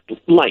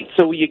light,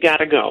 so you got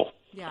to go.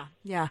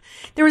 Yeah.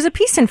 There was a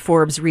piece in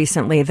Forbes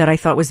recently that I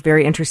thought was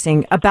very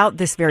interesting about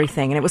this very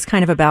thing, and it was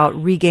kind of about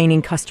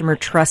regaining customer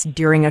trust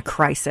during a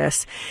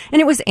crisis.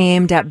 And it was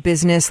aimed at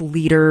business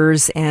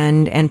leaders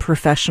and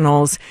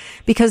professionals,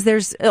 because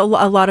there's a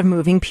lot of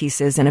moving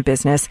pieces in a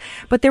business.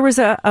 But there was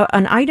an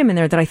item in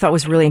there that I thought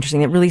was really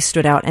interesting, that really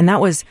stood out, and that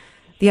was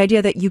the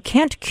idea that you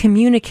can't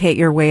communicate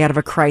your way out of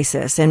a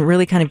crisis, and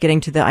really kind of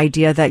getting to the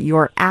idea that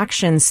your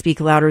actions speak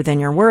louder than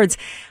your words.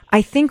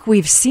 I think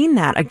we've seen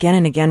that again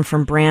and again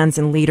from brands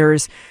and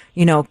leaders,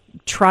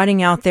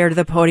 trotting out there to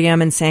the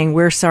podium and saying,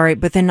 we're sorry,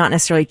 but then not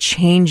necessarily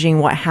changing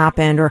what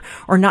happened,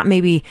 or not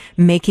maybe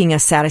making a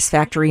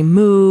satisfactory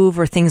move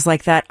or things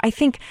like that. I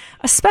think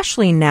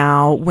especially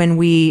now when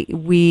we've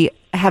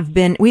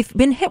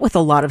been hit with a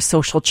lot of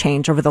social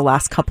change over the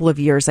last couple of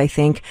years, I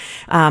think.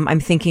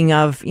 I'm thinking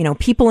of,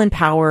 people in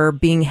power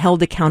being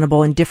held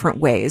accountable in different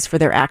ways for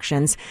their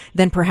actions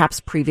than perhaps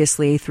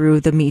previously through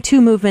the Me Too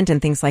movement and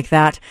things like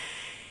that.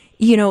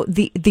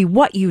 The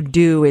what you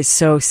do is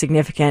so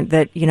significant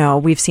that,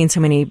 we've seen so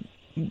many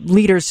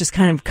leaders just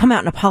kind of come out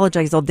and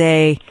apologize all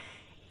day.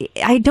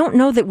 I don't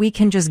know that we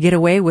can just get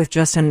away with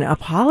just an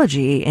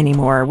apology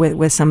anymore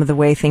with some of the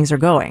way things are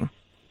going.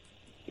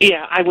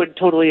 Yeah, I would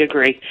totally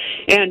agree.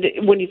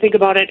 And when you think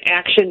about it,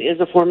 action is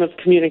a form of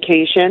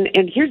communication.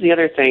 And here's the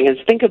other thing is,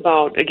 think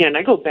about, again,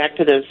 I go back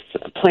to this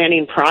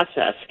planning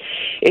process.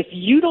 If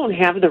you don't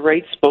have the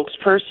right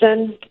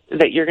spokesperson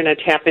that you're going to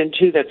tap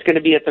into that's going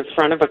to be at the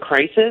front of a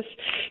crisis,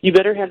 you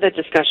better have that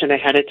discussion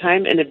ahead of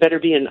time, and it better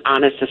be an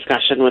honest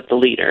discussion with the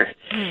leader.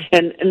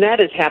 And that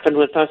has happened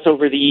with us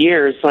over the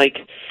years. Like,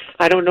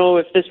 I don't know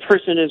if this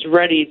person is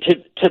ready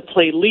to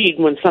play lead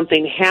when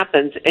something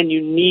happens, and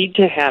you need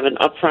to have an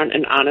upfront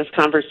and honest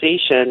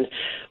conversation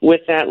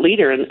with that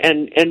leader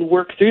and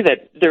work through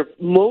that. They're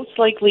most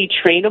likely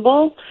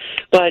trainable,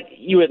 but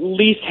you at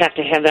least have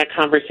to have that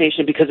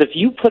conversation, because if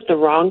you put the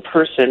wrong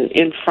person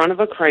in front of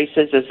a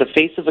crisis as the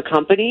face of a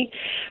company,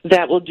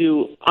 that will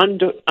do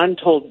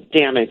untold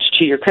damage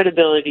to your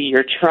credibility,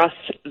 your trust,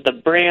 the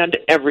brand,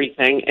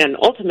 everything, and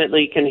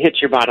ultimately can hit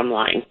your bottom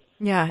line.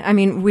 Yeah, I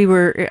mean, we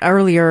were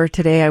earlier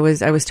today. I was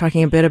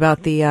talking a bit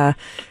about the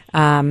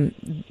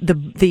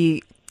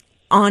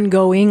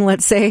ongoing,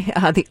 let's say,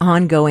 the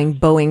ongoing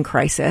Boeing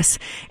crisis,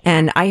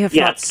 and I have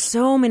thought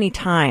so many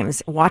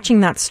times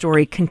watching that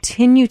story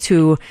continue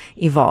to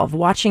evolve,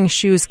 watching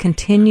shoes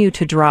continue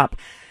to drop.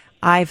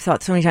 I've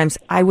thought so many times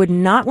I would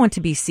not want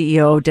to be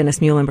CEO Dennis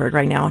Muhlenberg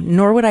right now,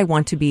 nor would I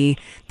want to be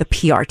the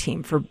PR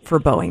team for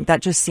Boeing.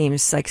 That just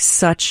seems like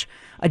such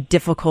a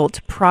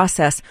difficult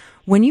process.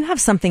 When you have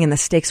something and the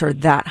stakes are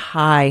that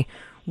high,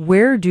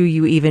 where do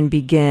you even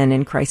begin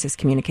in crisis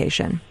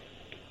communication?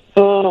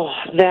 Oh,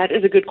 that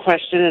is a good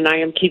question, and I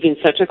am keeping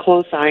such a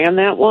close eye on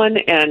that one.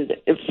 And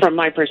from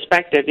my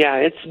perspective,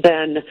 it's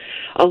been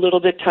a little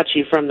bit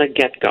touchy from the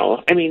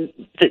get-go. I mean,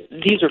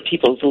 these are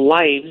people's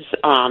lives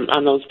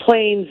on those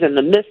planes and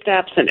the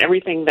missteps and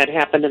everything that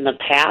happened in the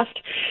past.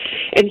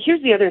 And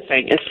here's the other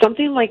thing. Is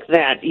something like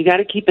that, you got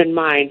to keep in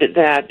mind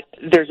that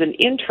there's an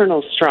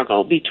internal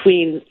struggle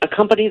between a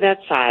company that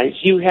size.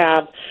 You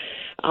have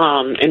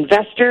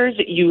investors,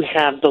 you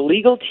have the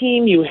legal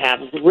team, you have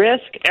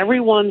risk,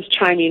 everyone's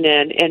chiming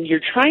in, and you're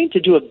trying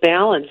to do a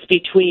balance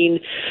between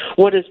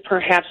what is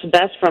perhaps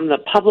best from the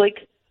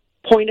public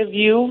point of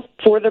view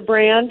for the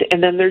brand,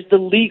 and then there's the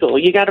legal.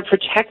 You got to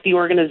protect the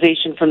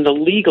organization from the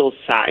legal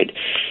side.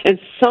 And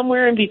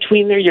somewhere in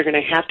between there, you're going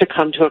to have to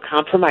come to a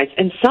compromise.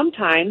 And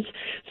sometimes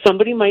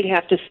somebody might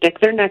have to stick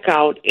their neck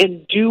out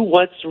and do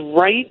what's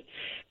right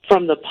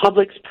from the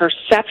public's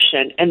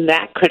perception, and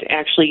that could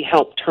actually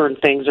help turn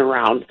things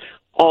around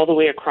all the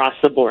way across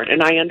the board.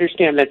 And I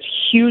understand that's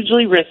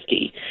hugely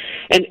risky.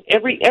 And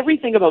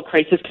everything about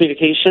crisis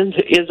communications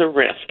is a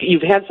risk.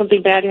 You've had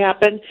something bad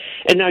happen,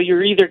 and now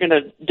you're either going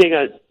to dig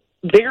a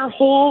bigger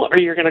hole or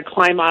you're going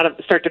to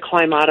start to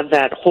climb out of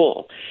that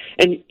hole.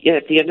 And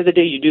at the end of the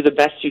day, you do the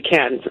best you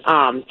can.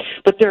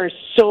 But there are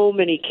so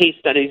many case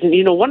studies. And,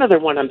 one other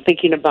one I'm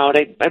thinking about,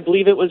 I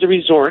believe it was a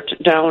resort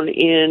down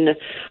in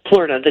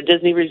Florida, the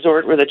Disney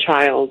resort where the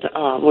child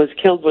was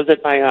killed. Was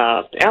it by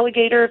a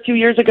alligator a few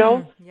years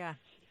ago? Yeah.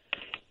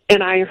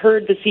 And I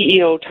heard the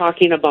CEO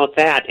talking about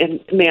that. And,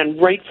 man,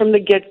 right from the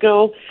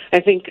get-go, I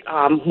think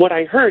what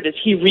I heard is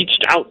he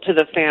reached out to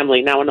the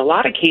family. Now, in a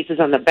lot of cases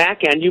on the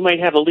back end, you might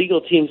have a legal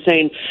team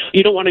saying,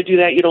 you don't want to do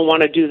that, you don't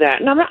want to do that.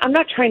 And I'm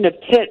not trying to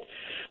pit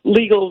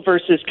legal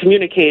versus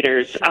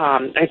communicators.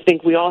 I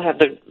think we all have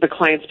the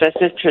client's best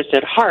interest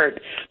at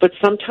heart, but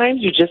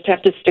sometimes you just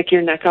have to stick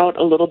your neck out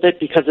a little bit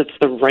because it's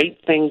the right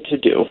thing to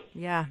do.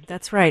 Yeah,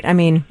 that's right. I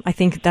mean, I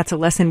think that's a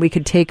lesson we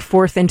could take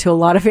forth into a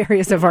lot of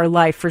areas of our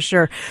life for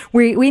sure.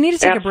 We need to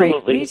take a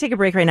break. We need to take a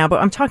break right now, but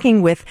I'm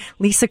talking with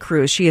Lisa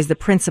Cruz. She is the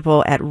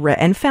principal at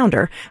and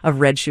founder of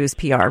Red Shoes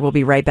PR. We'll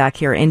be right back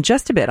here in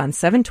just a bit on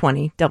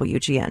 720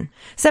 WGN.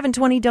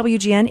 720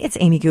 WGN, it's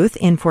Amy Guth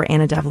in for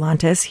Anna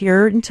Davlantis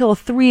here until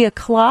 3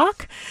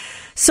 o'clock.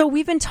 So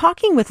we've been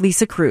talking with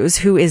Lisa Cruz,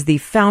 who is the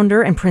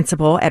founder and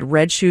principal at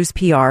Red Shoes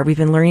PR. We've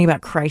been learning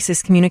about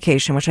crisis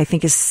communication, which I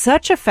think is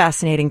such a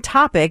fascinating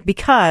topic,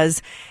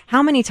 because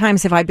how many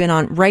times have I been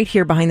on right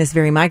here behind this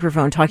very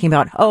microphone talking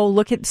about, oh,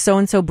 look at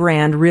so-and-so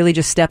brand really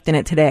just stepped in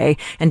it today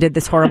and did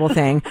this horrible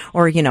thing.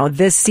 Or,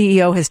 this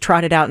CEO has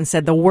trotted out and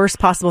said the worst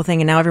possible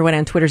thing, and now everyone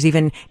on Twitter's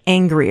even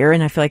angrier.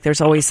 And I feel like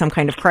there's always some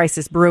kind of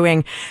crisis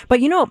brewing.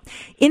 But,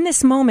 in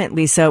this moment,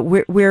 Lisa,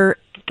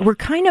 we're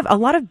kind of, a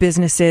lot of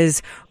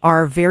businesses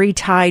are very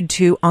tied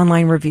to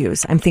online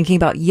reviews. I'm thinking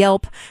about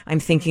Yelp. I'm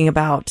thinking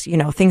about,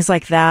 things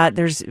like that.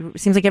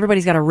 Seems like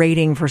everybody's got a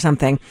rating for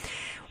something.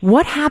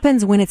 What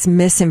happens when it's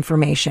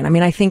misinformation? I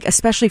mean, I think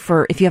especially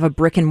if you have a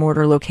brick and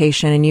mortar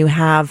location and you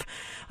have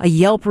a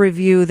Yelp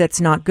review that's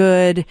not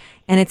good,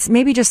 and it's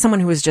maybe just someone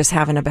who is just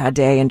having a bad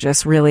day and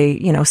just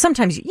really,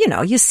 sometimes,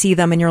 you see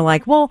them and you're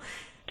like, well,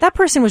 that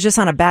person was just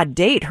on a bad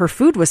date. Her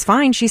food was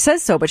fine. She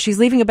says so, but she's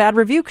leaving a bad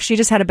review because she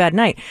just had a bad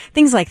night.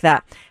 Things like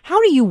that. How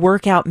do you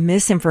work out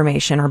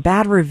misinformation or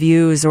bad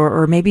reviews,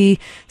 or maybe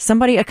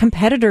a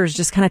competitor is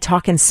just kind of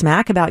talking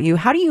smack about you?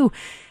 How do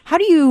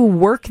you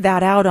work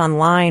that out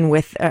online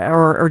with,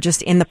 or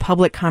just in the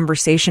public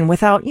conversation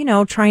without,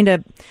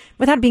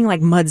 without being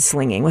like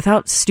mudslinging,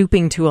 without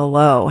stooping to a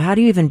low? How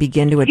do you even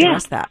begin to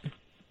address that?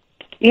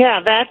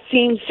 Yeah, that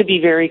seems to be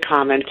very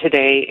common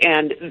today,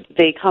 and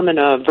they come in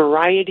a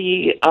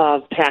variety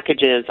of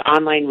packages,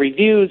 online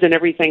reviews and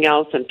everything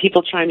else, and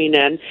people chiming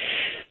in.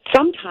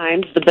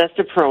 sometimes the best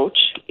approach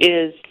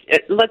is,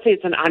 let's say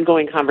it's an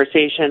ongoing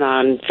conversation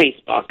on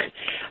Facebook.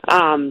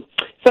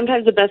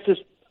 Sometimes the best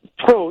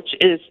approach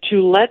is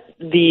to let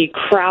the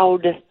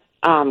crowd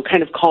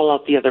kind of call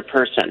out the other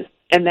person.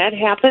 And that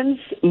happens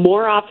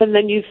more often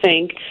than you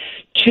think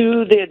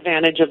to the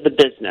advantage of the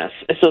business.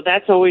 So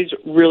that's always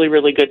really,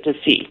 really good to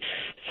see.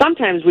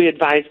 Sometimes we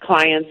advise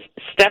clients,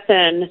 step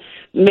in,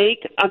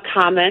 make a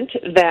comment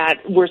that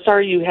we're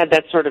sorry you had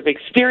that sort of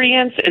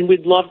experience and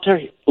we'd love to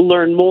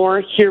learn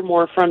more, hear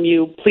more from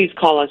you. Please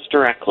call us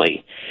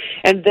directly.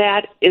 And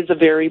that is a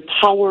very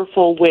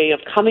powerful way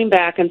of coming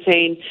back and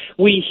saying,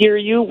 we hear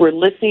you, we're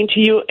listening to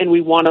you, and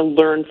we want to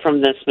learn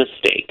from this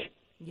mistake.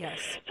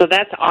 Yes. So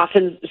that's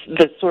often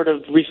the sort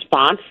of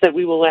response that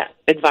we will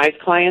advise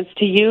clients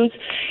to use.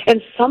 And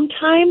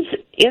sometimes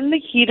in the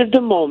heat of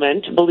the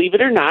moment, believe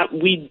it or not,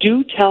 we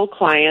do tell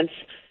clients,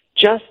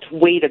 just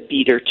wait a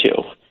beat or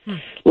two.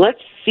 Let's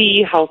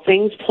see how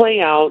things play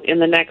out in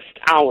the next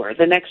hour,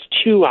 the next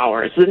 2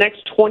 hours, the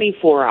next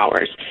 24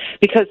 hours.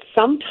 Because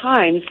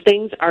sometimes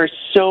things are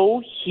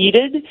so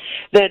heated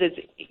that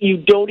you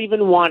don't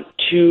even want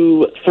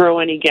to throw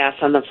any gas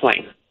on the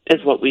flame,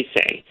 is what we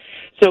say.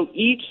 So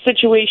each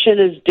situation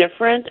is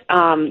different,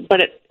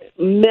 but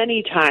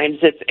many times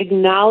it's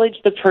acknowledge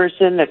the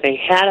person that they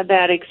had a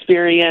bad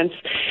experience.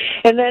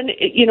 And then,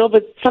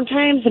 but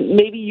sometimes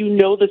maybe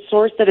the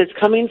source that it's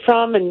coming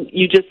from and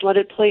you just let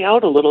it play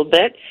out a little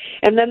bit.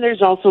 And then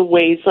there's also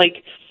ways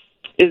like,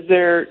 is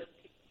there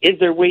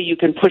a way you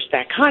can push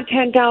that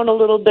content down a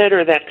little bit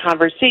or that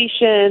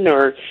conversation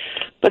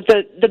but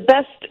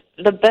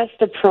the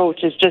best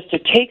approach is just to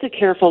take a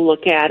careful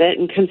look at it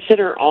and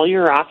consider all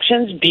your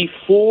options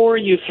before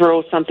you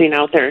throw something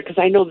out there. Because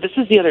I know this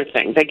is the other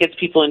thing that gets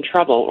people in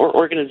trouble, or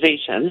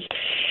organizations,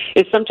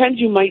 is sometimes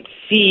you might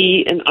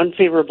see an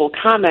unfavorable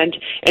comment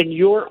and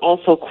you're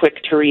also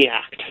quick to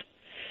react.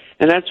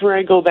 And that's where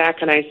I go back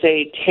and I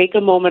say, take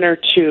a moment or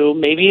two,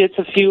 maybe it's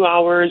a few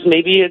hours,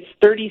 maybe it's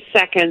 30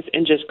 seconds,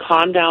 and just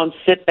calm down,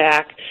 sit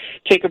back,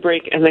 take a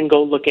break, and then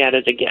go look at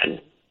it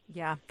again.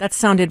 Yeah, that's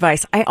sound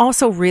advice. I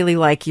also really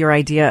like your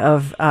idea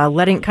of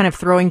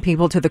throwing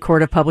people to the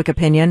court of public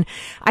opinion.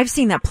 I've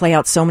seen that play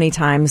out so many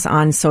times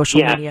on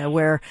social media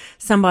where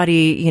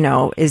somebody,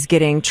 is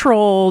getting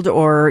trolled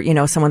or,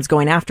 someone's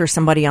going after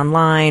somebody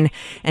online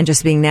and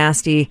just being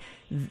nasty.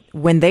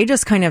 When they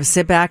just kind of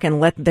sit back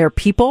and let their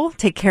people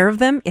take care of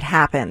them, it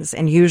happens.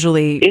 And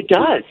usually it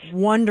does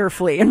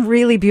wonderfully and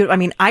really beautiful. I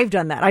mean, I've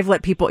done that. I've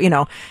let people,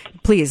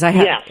 please, I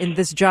have in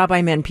this job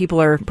I'm in, people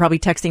are probably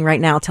texting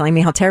right now telling me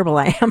how terrible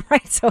I am,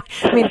 right? So,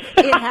 I mean,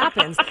 it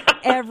happens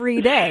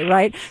every day,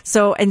 right?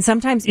 So, and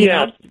sometimes,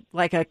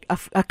 like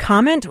a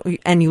comment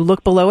and you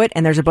look below it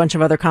and there's a bunch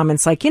of other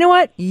comments like, you know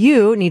what?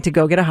 You need to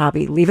go get a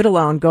hobby, leave it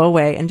alone, go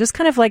away, and just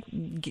kind of like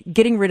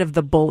getting rid of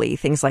the bully,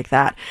 things like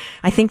that.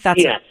 I think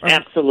that's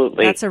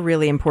absolutely. That's a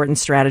really important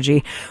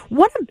strategy.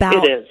 What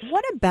about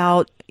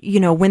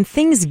when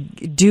things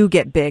do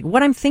get big?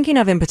 What I'm thinking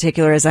of in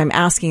particular as I'm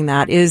asking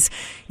that is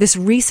this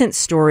recent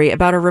story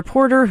about a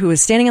reporter who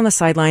is standing on the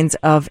sidelines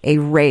of a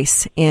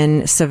race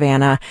in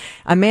Savannah.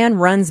 A man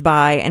runs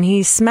by and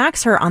he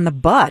smacks her on the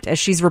butt as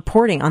she's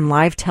reporting on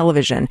live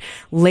television.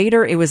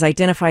 Later, it was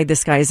identified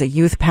this guy is a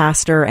youth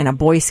pastor and a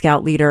Boy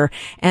Scout leader,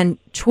 and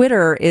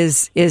Twitter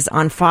is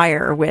on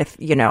fire with,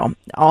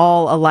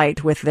 all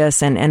alight with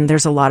this. And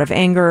there's a lot of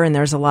anger and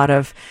there's a lot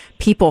of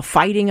people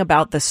fighting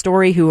about the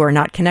story who are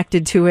not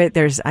connected to it.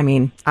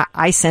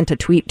 I sent a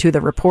tweet to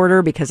the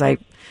reporter because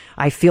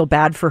I feel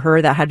bad for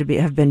her. That had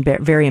to have been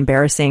very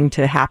embarrassing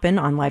to happen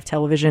on live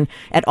television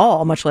at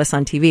all, much less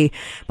on TV.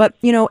 But,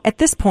 at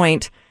this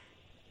point,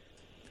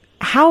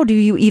 how do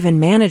you even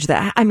manage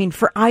that? I mean,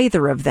 for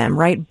either of them,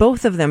 right?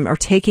 Both of them are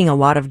taking a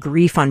lot of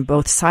grief on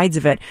both sides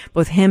of it.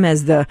 Both him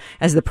as the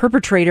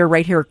perpetrator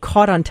right here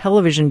caught on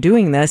television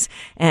doing this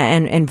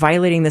and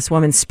violating this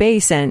woman's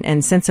space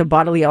and sense of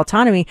bodily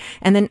autonomy.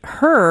 And then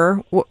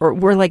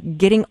we're like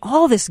getting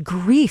all this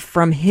grief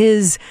from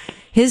his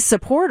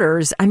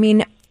supporters. I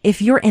mean, if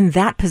you're in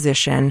that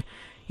position,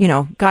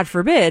 God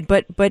forbid,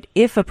 but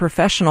if a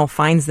professional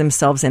finds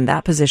themselves in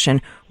that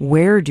position,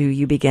 where do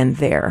you begin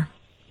there?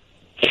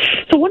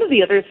 So one of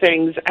the other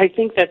things I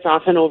think that's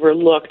often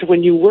overlooked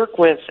when you work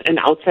with an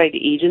outside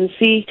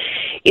agency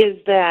is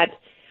that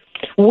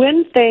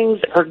when things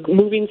are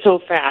moving so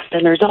fast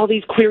and there's all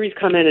these queries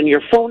come in and your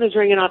phone is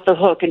ringing off the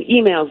hook and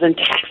emails and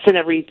texts and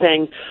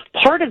everything,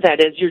 part of that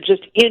is you're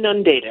just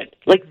inundated.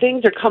 Like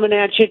things are coming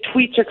at you,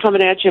 tweets are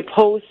coming at you,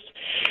 posts.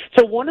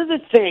 So one of the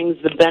things,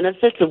 the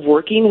benefits of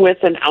working with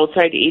an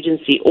outside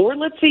agency, or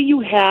let's say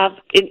you have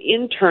an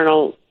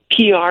internal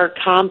PR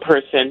comm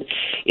person,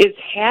 is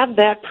have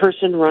that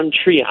person run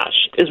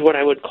triage, is what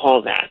I would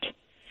call that.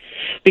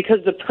 Because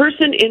the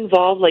person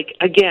involved,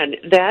 again,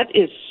 that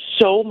is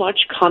so much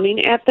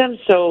coming at them.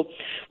 So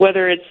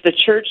whether it's the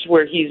church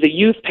where he's a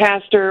youth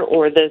pastor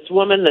or this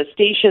woman, the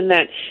station,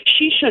 that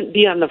she shouldn't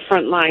be on the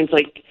front lines,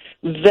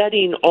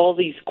 vetting all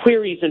these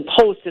queries and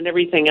posts and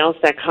everything else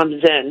that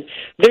comes in.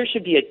 There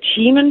should be a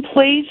team in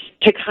place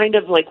to kind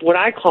of what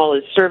I call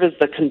is serve as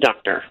the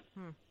conductor.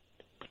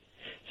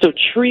 So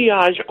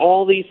triage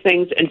all these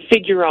things and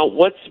figure out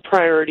what's the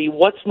priority,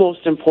 what's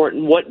most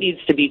important, what needs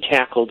to be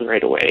tackled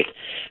right away.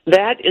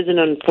 That is an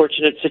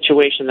unfortunate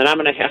situation that I'm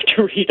going to have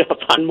to read up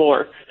on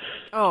more.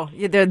 Oh,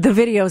 the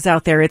videos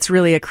out there, it's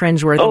really a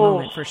cringeworthy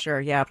moment for sure.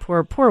 Yeah,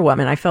 poor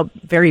woman. I felt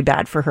very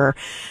bad for her.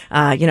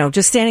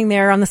 Just standing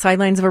there on the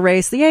sidelines of a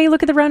race. Yay,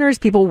 look at the runners,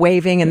 people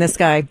waving, and this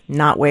guy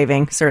not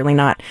waving, certainly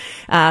not.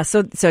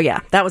 So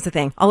yeah, that was the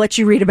thing. I'll let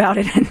you read about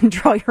it and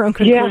draw your own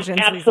conclusions.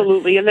 Yeah,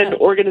 absolutely. And then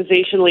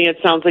organizationally, it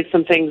sounds like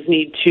some things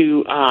need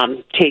to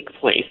take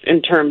place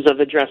in terms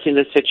of addressing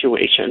the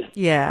situation.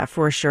 Yeah,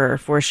 for sure.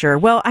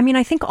 Well, I mean,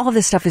 I think all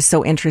this stuff is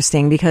so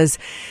interesting because,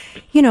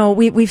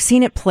 we've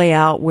seen it play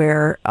out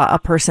where a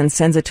person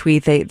sends a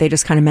tweet they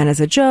just kind of meant as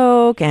a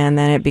joke, and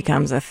then it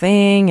becomes a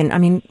thing. And I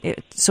mean,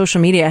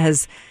 social media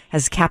has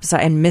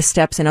capsized, and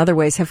missteps in other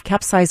ways have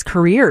capsized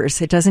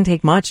careers. It doesn't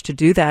take much to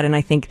do that. And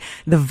I think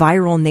the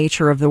viral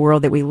nature of the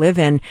world that we live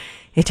in,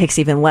 it takes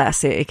even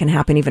less. It can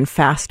happen even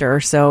faster.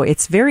 So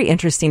it's very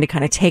interesting to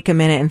kind of take a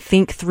minute and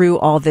think through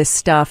all this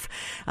stuff.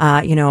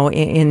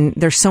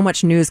 There's so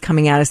much news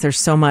coming at us. There's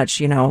so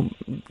much,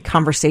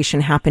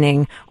 conversation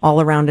happening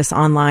all around us,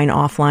 online,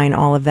 offline,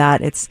 all of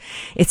that. It's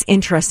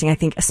interesting, I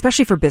think,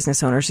 especially for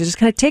business owners, to just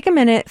kind of take a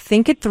minute,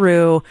 think it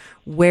through.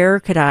 Where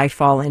could I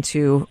fall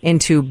into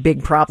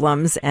big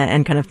problems,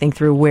 and kind of think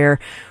through where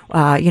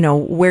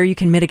you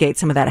can mitigate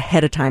some of that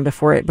ahead of time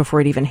before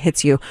it even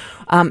hits you.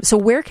 So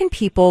where can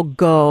people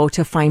go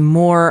to find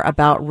more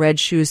about Red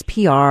Shoes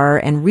PR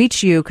and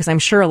reach you? Because I'm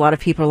sure a lot of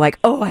people are like,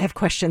 oh, I have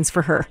questions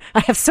for her. I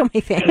have so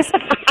many things.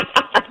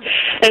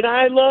 And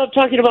I love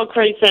talking about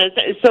crisis.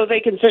 So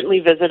they can certainly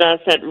visit us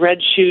at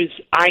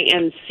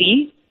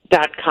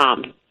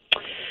redshoesinc.com.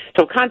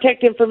 So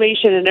contact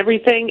information and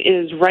everything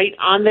is right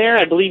on there.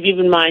 I believe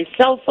even my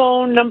cell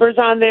phone number's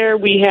on there.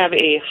 We have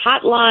a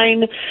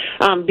hotline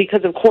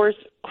because, of course,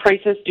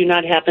 crises do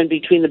not happen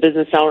between the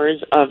business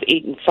hours of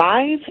 8 and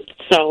 5.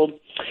 So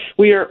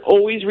we are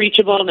always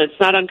reachable, and it's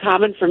not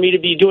uncommon for me to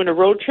be doing a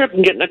road trip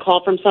and getting a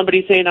call from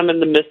somebody saying I'm in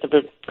the midst of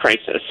a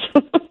crisis.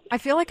 I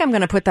feel like I'm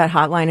going to put that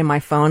hotline in my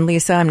phone,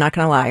 Lisa. I'm not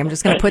going to lie. I'm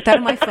just going to put that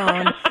in my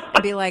phone and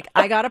be like,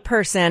 I got a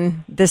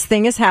person. This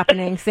thing is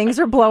happening. Things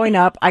are blowing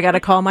up. I got to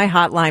call my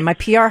hotline, my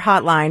PR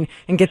hotline,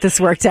 and get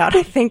this worked out.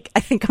 I think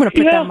I'm going to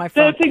put that on my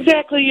phone. That's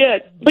exactly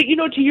it. But,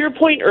 to your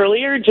point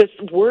earlier, just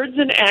words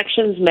and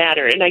actions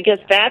matter. And I guess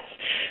that's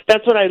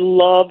what I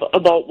love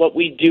about what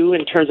we do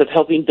in terms of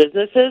helping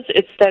businesses.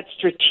 It's that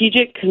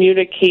strategic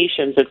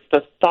communications. It's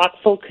the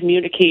thoughtful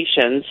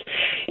communications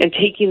and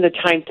taking the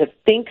time to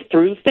think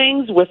through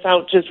things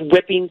without just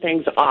whipping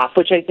things off,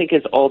 which I think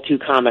is all too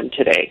common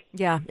today.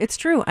 Yeah, it's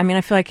true. I mean,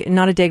 I feel like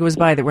not a day goes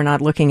by that we're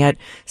not looking at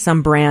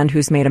some brand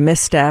who's made a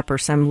misstep or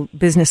some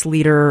business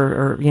leader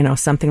or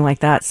something like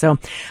that. So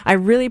I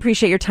really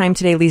appreciate your time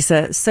today,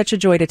 Lisa. Such a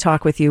joy to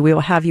talk with you. We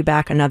will have you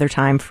back another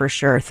time for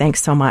sure.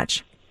 Thanks so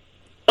much.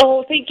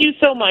 Oh, thank you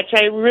so much.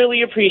 I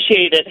really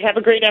appreciate it. Have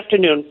a great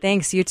afternoon.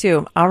 Thanks, you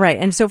too. All right.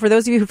 And so for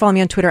those of you who follow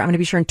me on Twitter, I'm going to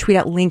be sure and tweet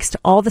out links to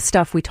all the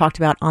stuff we talked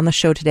about on the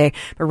show today.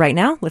 But right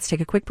now, let's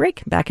take a quick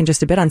break. Back in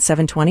just a bit on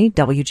 720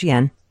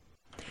 WGN.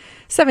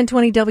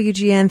 720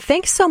 WGN.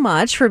 Thanks so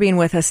much for being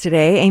with us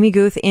today. Amy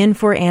Guth in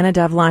for Anna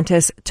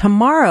Davlantis.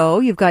 Tomorrow,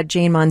 you've got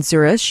Jane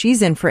Manzouras.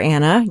 She's in for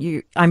Anna.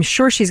 I'm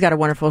sure she's got a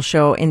wonderful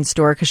show in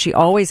store because she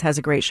always has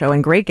a great show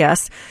and great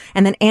guests.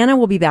 And then Anna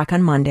will be back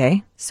on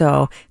Monday.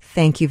 So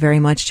thank you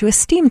very much to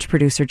esteemed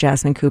producer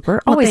Jasmine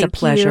Cooper. Always a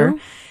pleasure. You.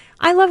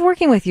 I love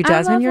working with you,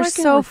 Jasmine. You're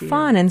so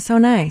fun and so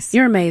nice.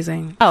 You're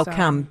amazing. Oh, so.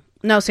 Come.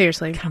 No,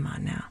 seriously. Come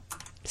on now.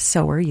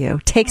 So are you.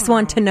 Takes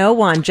one to know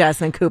one,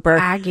 Jasmine Cooper.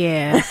 I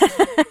guess.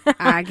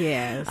 I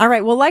guess. All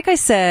right. Well, like I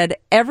said,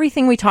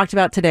 everything we talked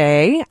about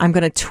today, I'm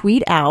going to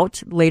tweet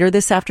out later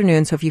this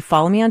afternoon. So if you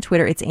follow me on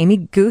Twitter, it's Amy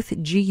Guth,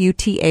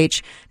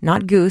 Guth,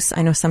 not Goose.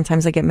 I know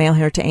sometimes I get mail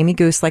here to Amy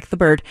Goose like the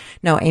bird.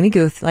 No, Amy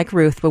Guth like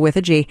Ruth, but with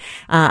a G.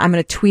 I'm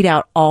going to tweet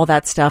out all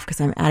that stuff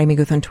because I'm at Amy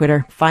Guth on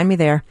Twitter. Find me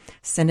there.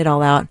 Send it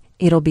all out.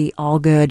 It'll be all good.